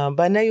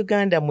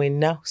 bannayuganda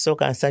mwenna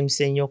sooka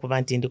nsanyuse nnyo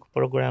okuba nti ndi ku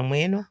puroguramu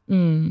eno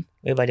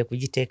webale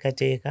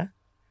kugiteekateeka.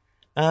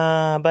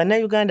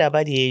 Bannayuganda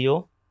abali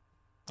eyo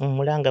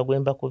omulanga gwe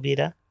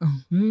mbakubira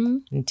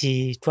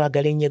nti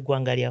twagale nnyo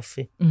eggwanga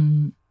lyaffe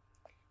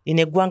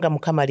lino eggwanga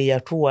Mukama lye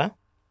yatuwa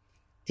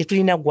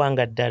tetulina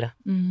ggwanga ddala.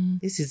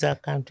 This is our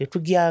country.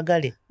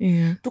 Tugyagale.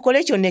 Tukole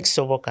ekyo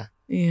nekisoboka.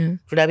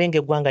 Tulabe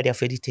ng'eggwanga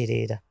lyaffe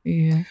litereera.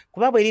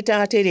 Kuba bwe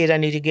litaatereera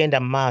ne ligenda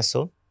mu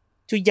maaso,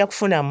 tujja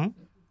kufunamu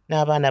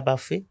n'abaana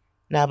baffe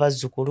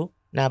n'abazzukulu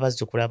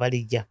n'abazzukulu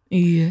abalijja.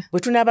 Bwe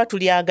tunaaba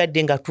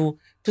tulyagadde nga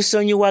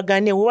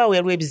tusonyiwagane, oba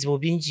weerwa ebizibu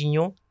bingi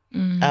nnyo.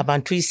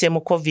 Abantu tuyise mu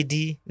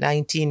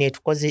COVID-19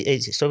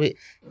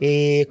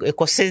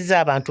 ekosezza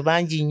abantu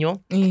bangi nnyo.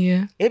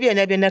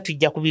 Ebyo byonna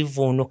tujja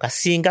kubivuunuka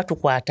singa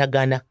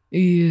tukwatagana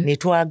ne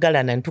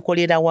twagalana ne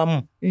tukolera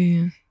wamu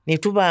ne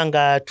tuba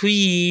nga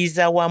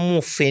tuyiiza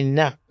wamu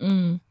ffenna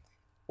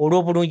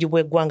olw'obulungi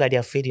bw'eggwanga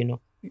lyaffe lino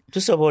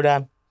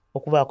tusobola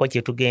okubaako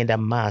kye tugenda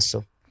mu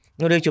maaso.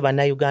 N'olwekyo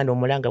bannayuganda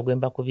omulanga gwe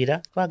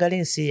mbakubira twagala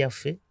ensi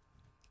yaffe.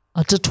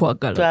 Ate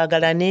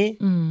twagalane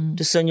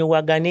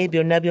tusonyiwagane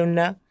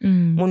byonna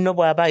munno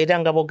bw'aba era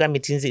nga bw'ogambye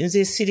nti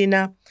nze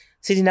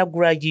sirina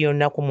grudge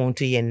yonna ku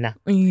muntu yenna.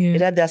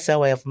 Era that's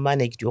how I have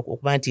managed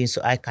okuba nti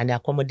so I can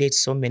accommodate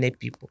so many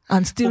people.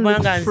 And still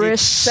look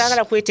fresh.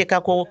 Saagala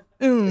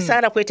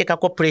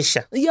kwetekako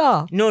pressure.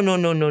 No.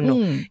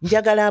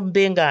 Njagala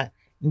mbe nga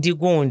ndi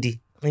gundi.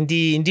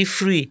 Ndi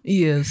free.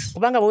 Yes.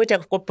 Kubanga bwe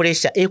weetekako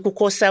pressure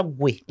ekukosa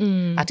gwe.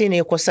 Ate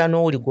neekosa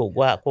n'oli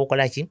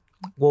gwokola ki?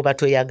 Gwoba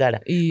toyagala.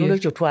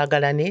 N'olwekyo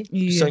twagalane,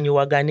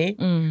 tusonyiwagane.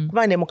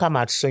 Kuba ne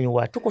Mukama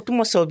atusonyiwa.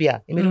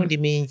 Tumusobya emirundi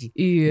mingi.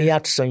 Naye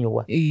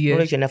atusonyiwa.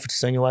 N'olwekyo naffe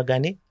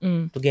tusonyiwagane.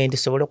 Tugende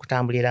tusobole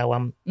okutambulira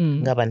awamu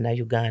nga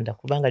bannayuganda.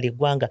 Kubanga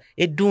ly'eggwanga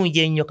eddungi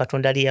ennyo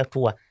Katonda lye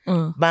yatuwa.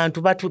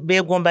 Bantu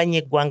beegomba nnyo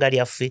eggwanga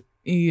lyaffe.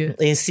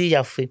 Ensi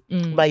yaffe.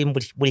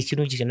 Buli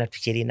kirungi kyonna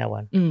tukirina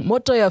wano.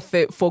 Motto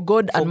yaffe for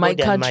God and my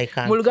country.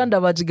 Mu Luganda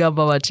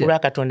bagigamba batya? Olwa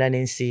Katonda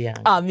n'ensi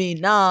yange.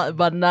 Amina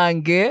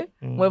bannange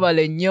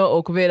mwebale nnyo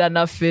okubeera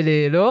naffe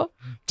leero.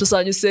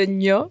 Tusanyuse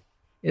nnyo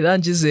era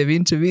njiza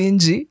ebintu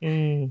bingi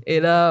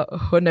era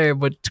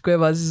honorable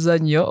tukwebaziza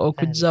nnyo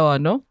okujja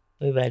wano.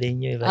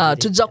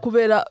 Tujja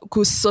kubeera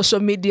ku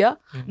social media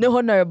ne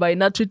honorable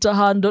alina Twitter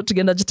handle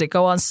tugenda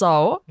giteeka wansi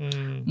awo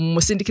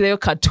musindikireyo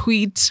ka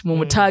tweet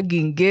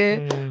mumutaginge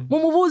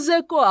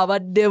mumubuuzeeko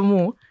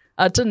abaddemu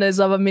ate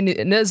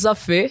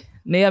nezaffe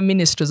neya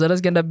ministry zona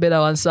zigenda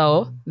beera wansi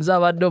awo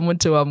zabadde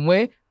omuntu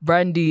wammwe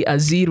Brandy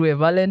Azirwe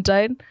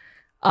Valentine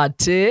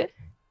ate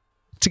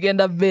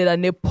tugenda beera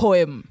ne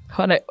poem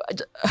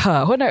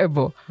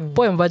honorable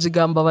poem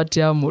bagigamba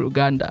batya mu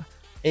Luganda?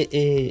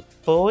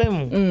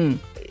 Poem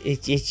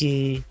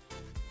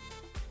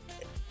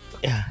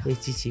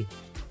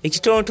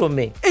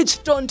ekitontome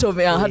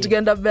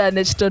tugenda beera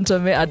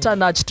n'ekitontome ate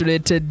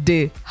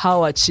anaakituleetedde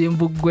Hawa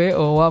Kimbugwe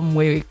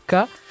owammwe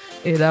wekka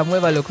era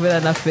mwebale okubeera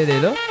naffe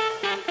leero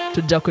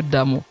tujja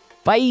kuddamu.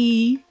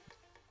 Bye.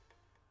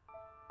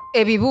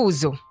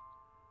 Ebibuuzo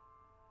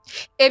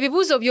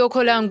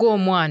by'okola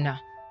ng'omwana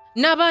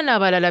n'abaana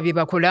abalala bye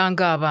bakola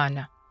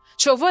ng'abaana.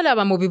 Kyova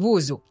olaba mu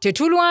bibuuzo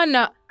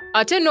tetulwana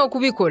ate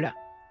n'okubikola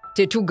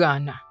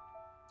tetugaana.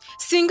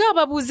 Singa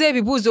ababuuza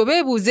ebibuuzo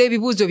beebuuza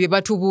ebibuuzo bye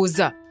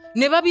batubuuza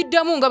ne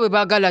babiddamu nga bwe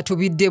baagala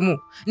tubiddemu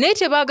naye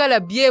tebaagala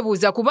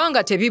byebuuza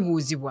kubanga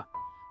tebibuuzibwa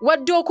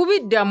wadde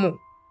okubiddamu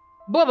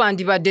bo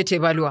bandibadde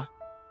tebalwa.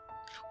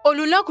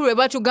 Olunaku lwe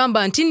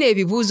batugamba nti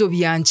n'ebibuuzo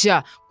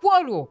byankya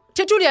kwolwo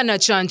tetulya na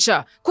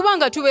kyankya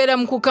kubanga tubeera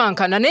mu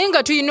kukankana naye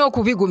nga tulina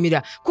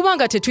okubigumira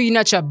kubanga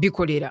tetulina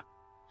kyabikolera.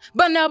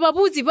 Bano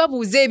ababuuzi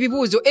babuuza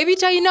ebibuuzo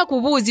ebitalina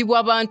kubuuzibwa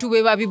abantu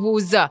be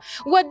babibuuza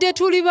wadde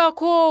tuli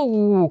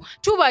bakoowu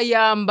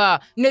tubayamba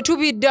ne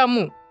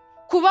tubiddamu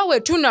kuba we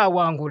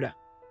tunaawangula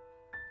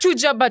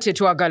tujja bba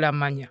tetwagala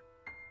manya.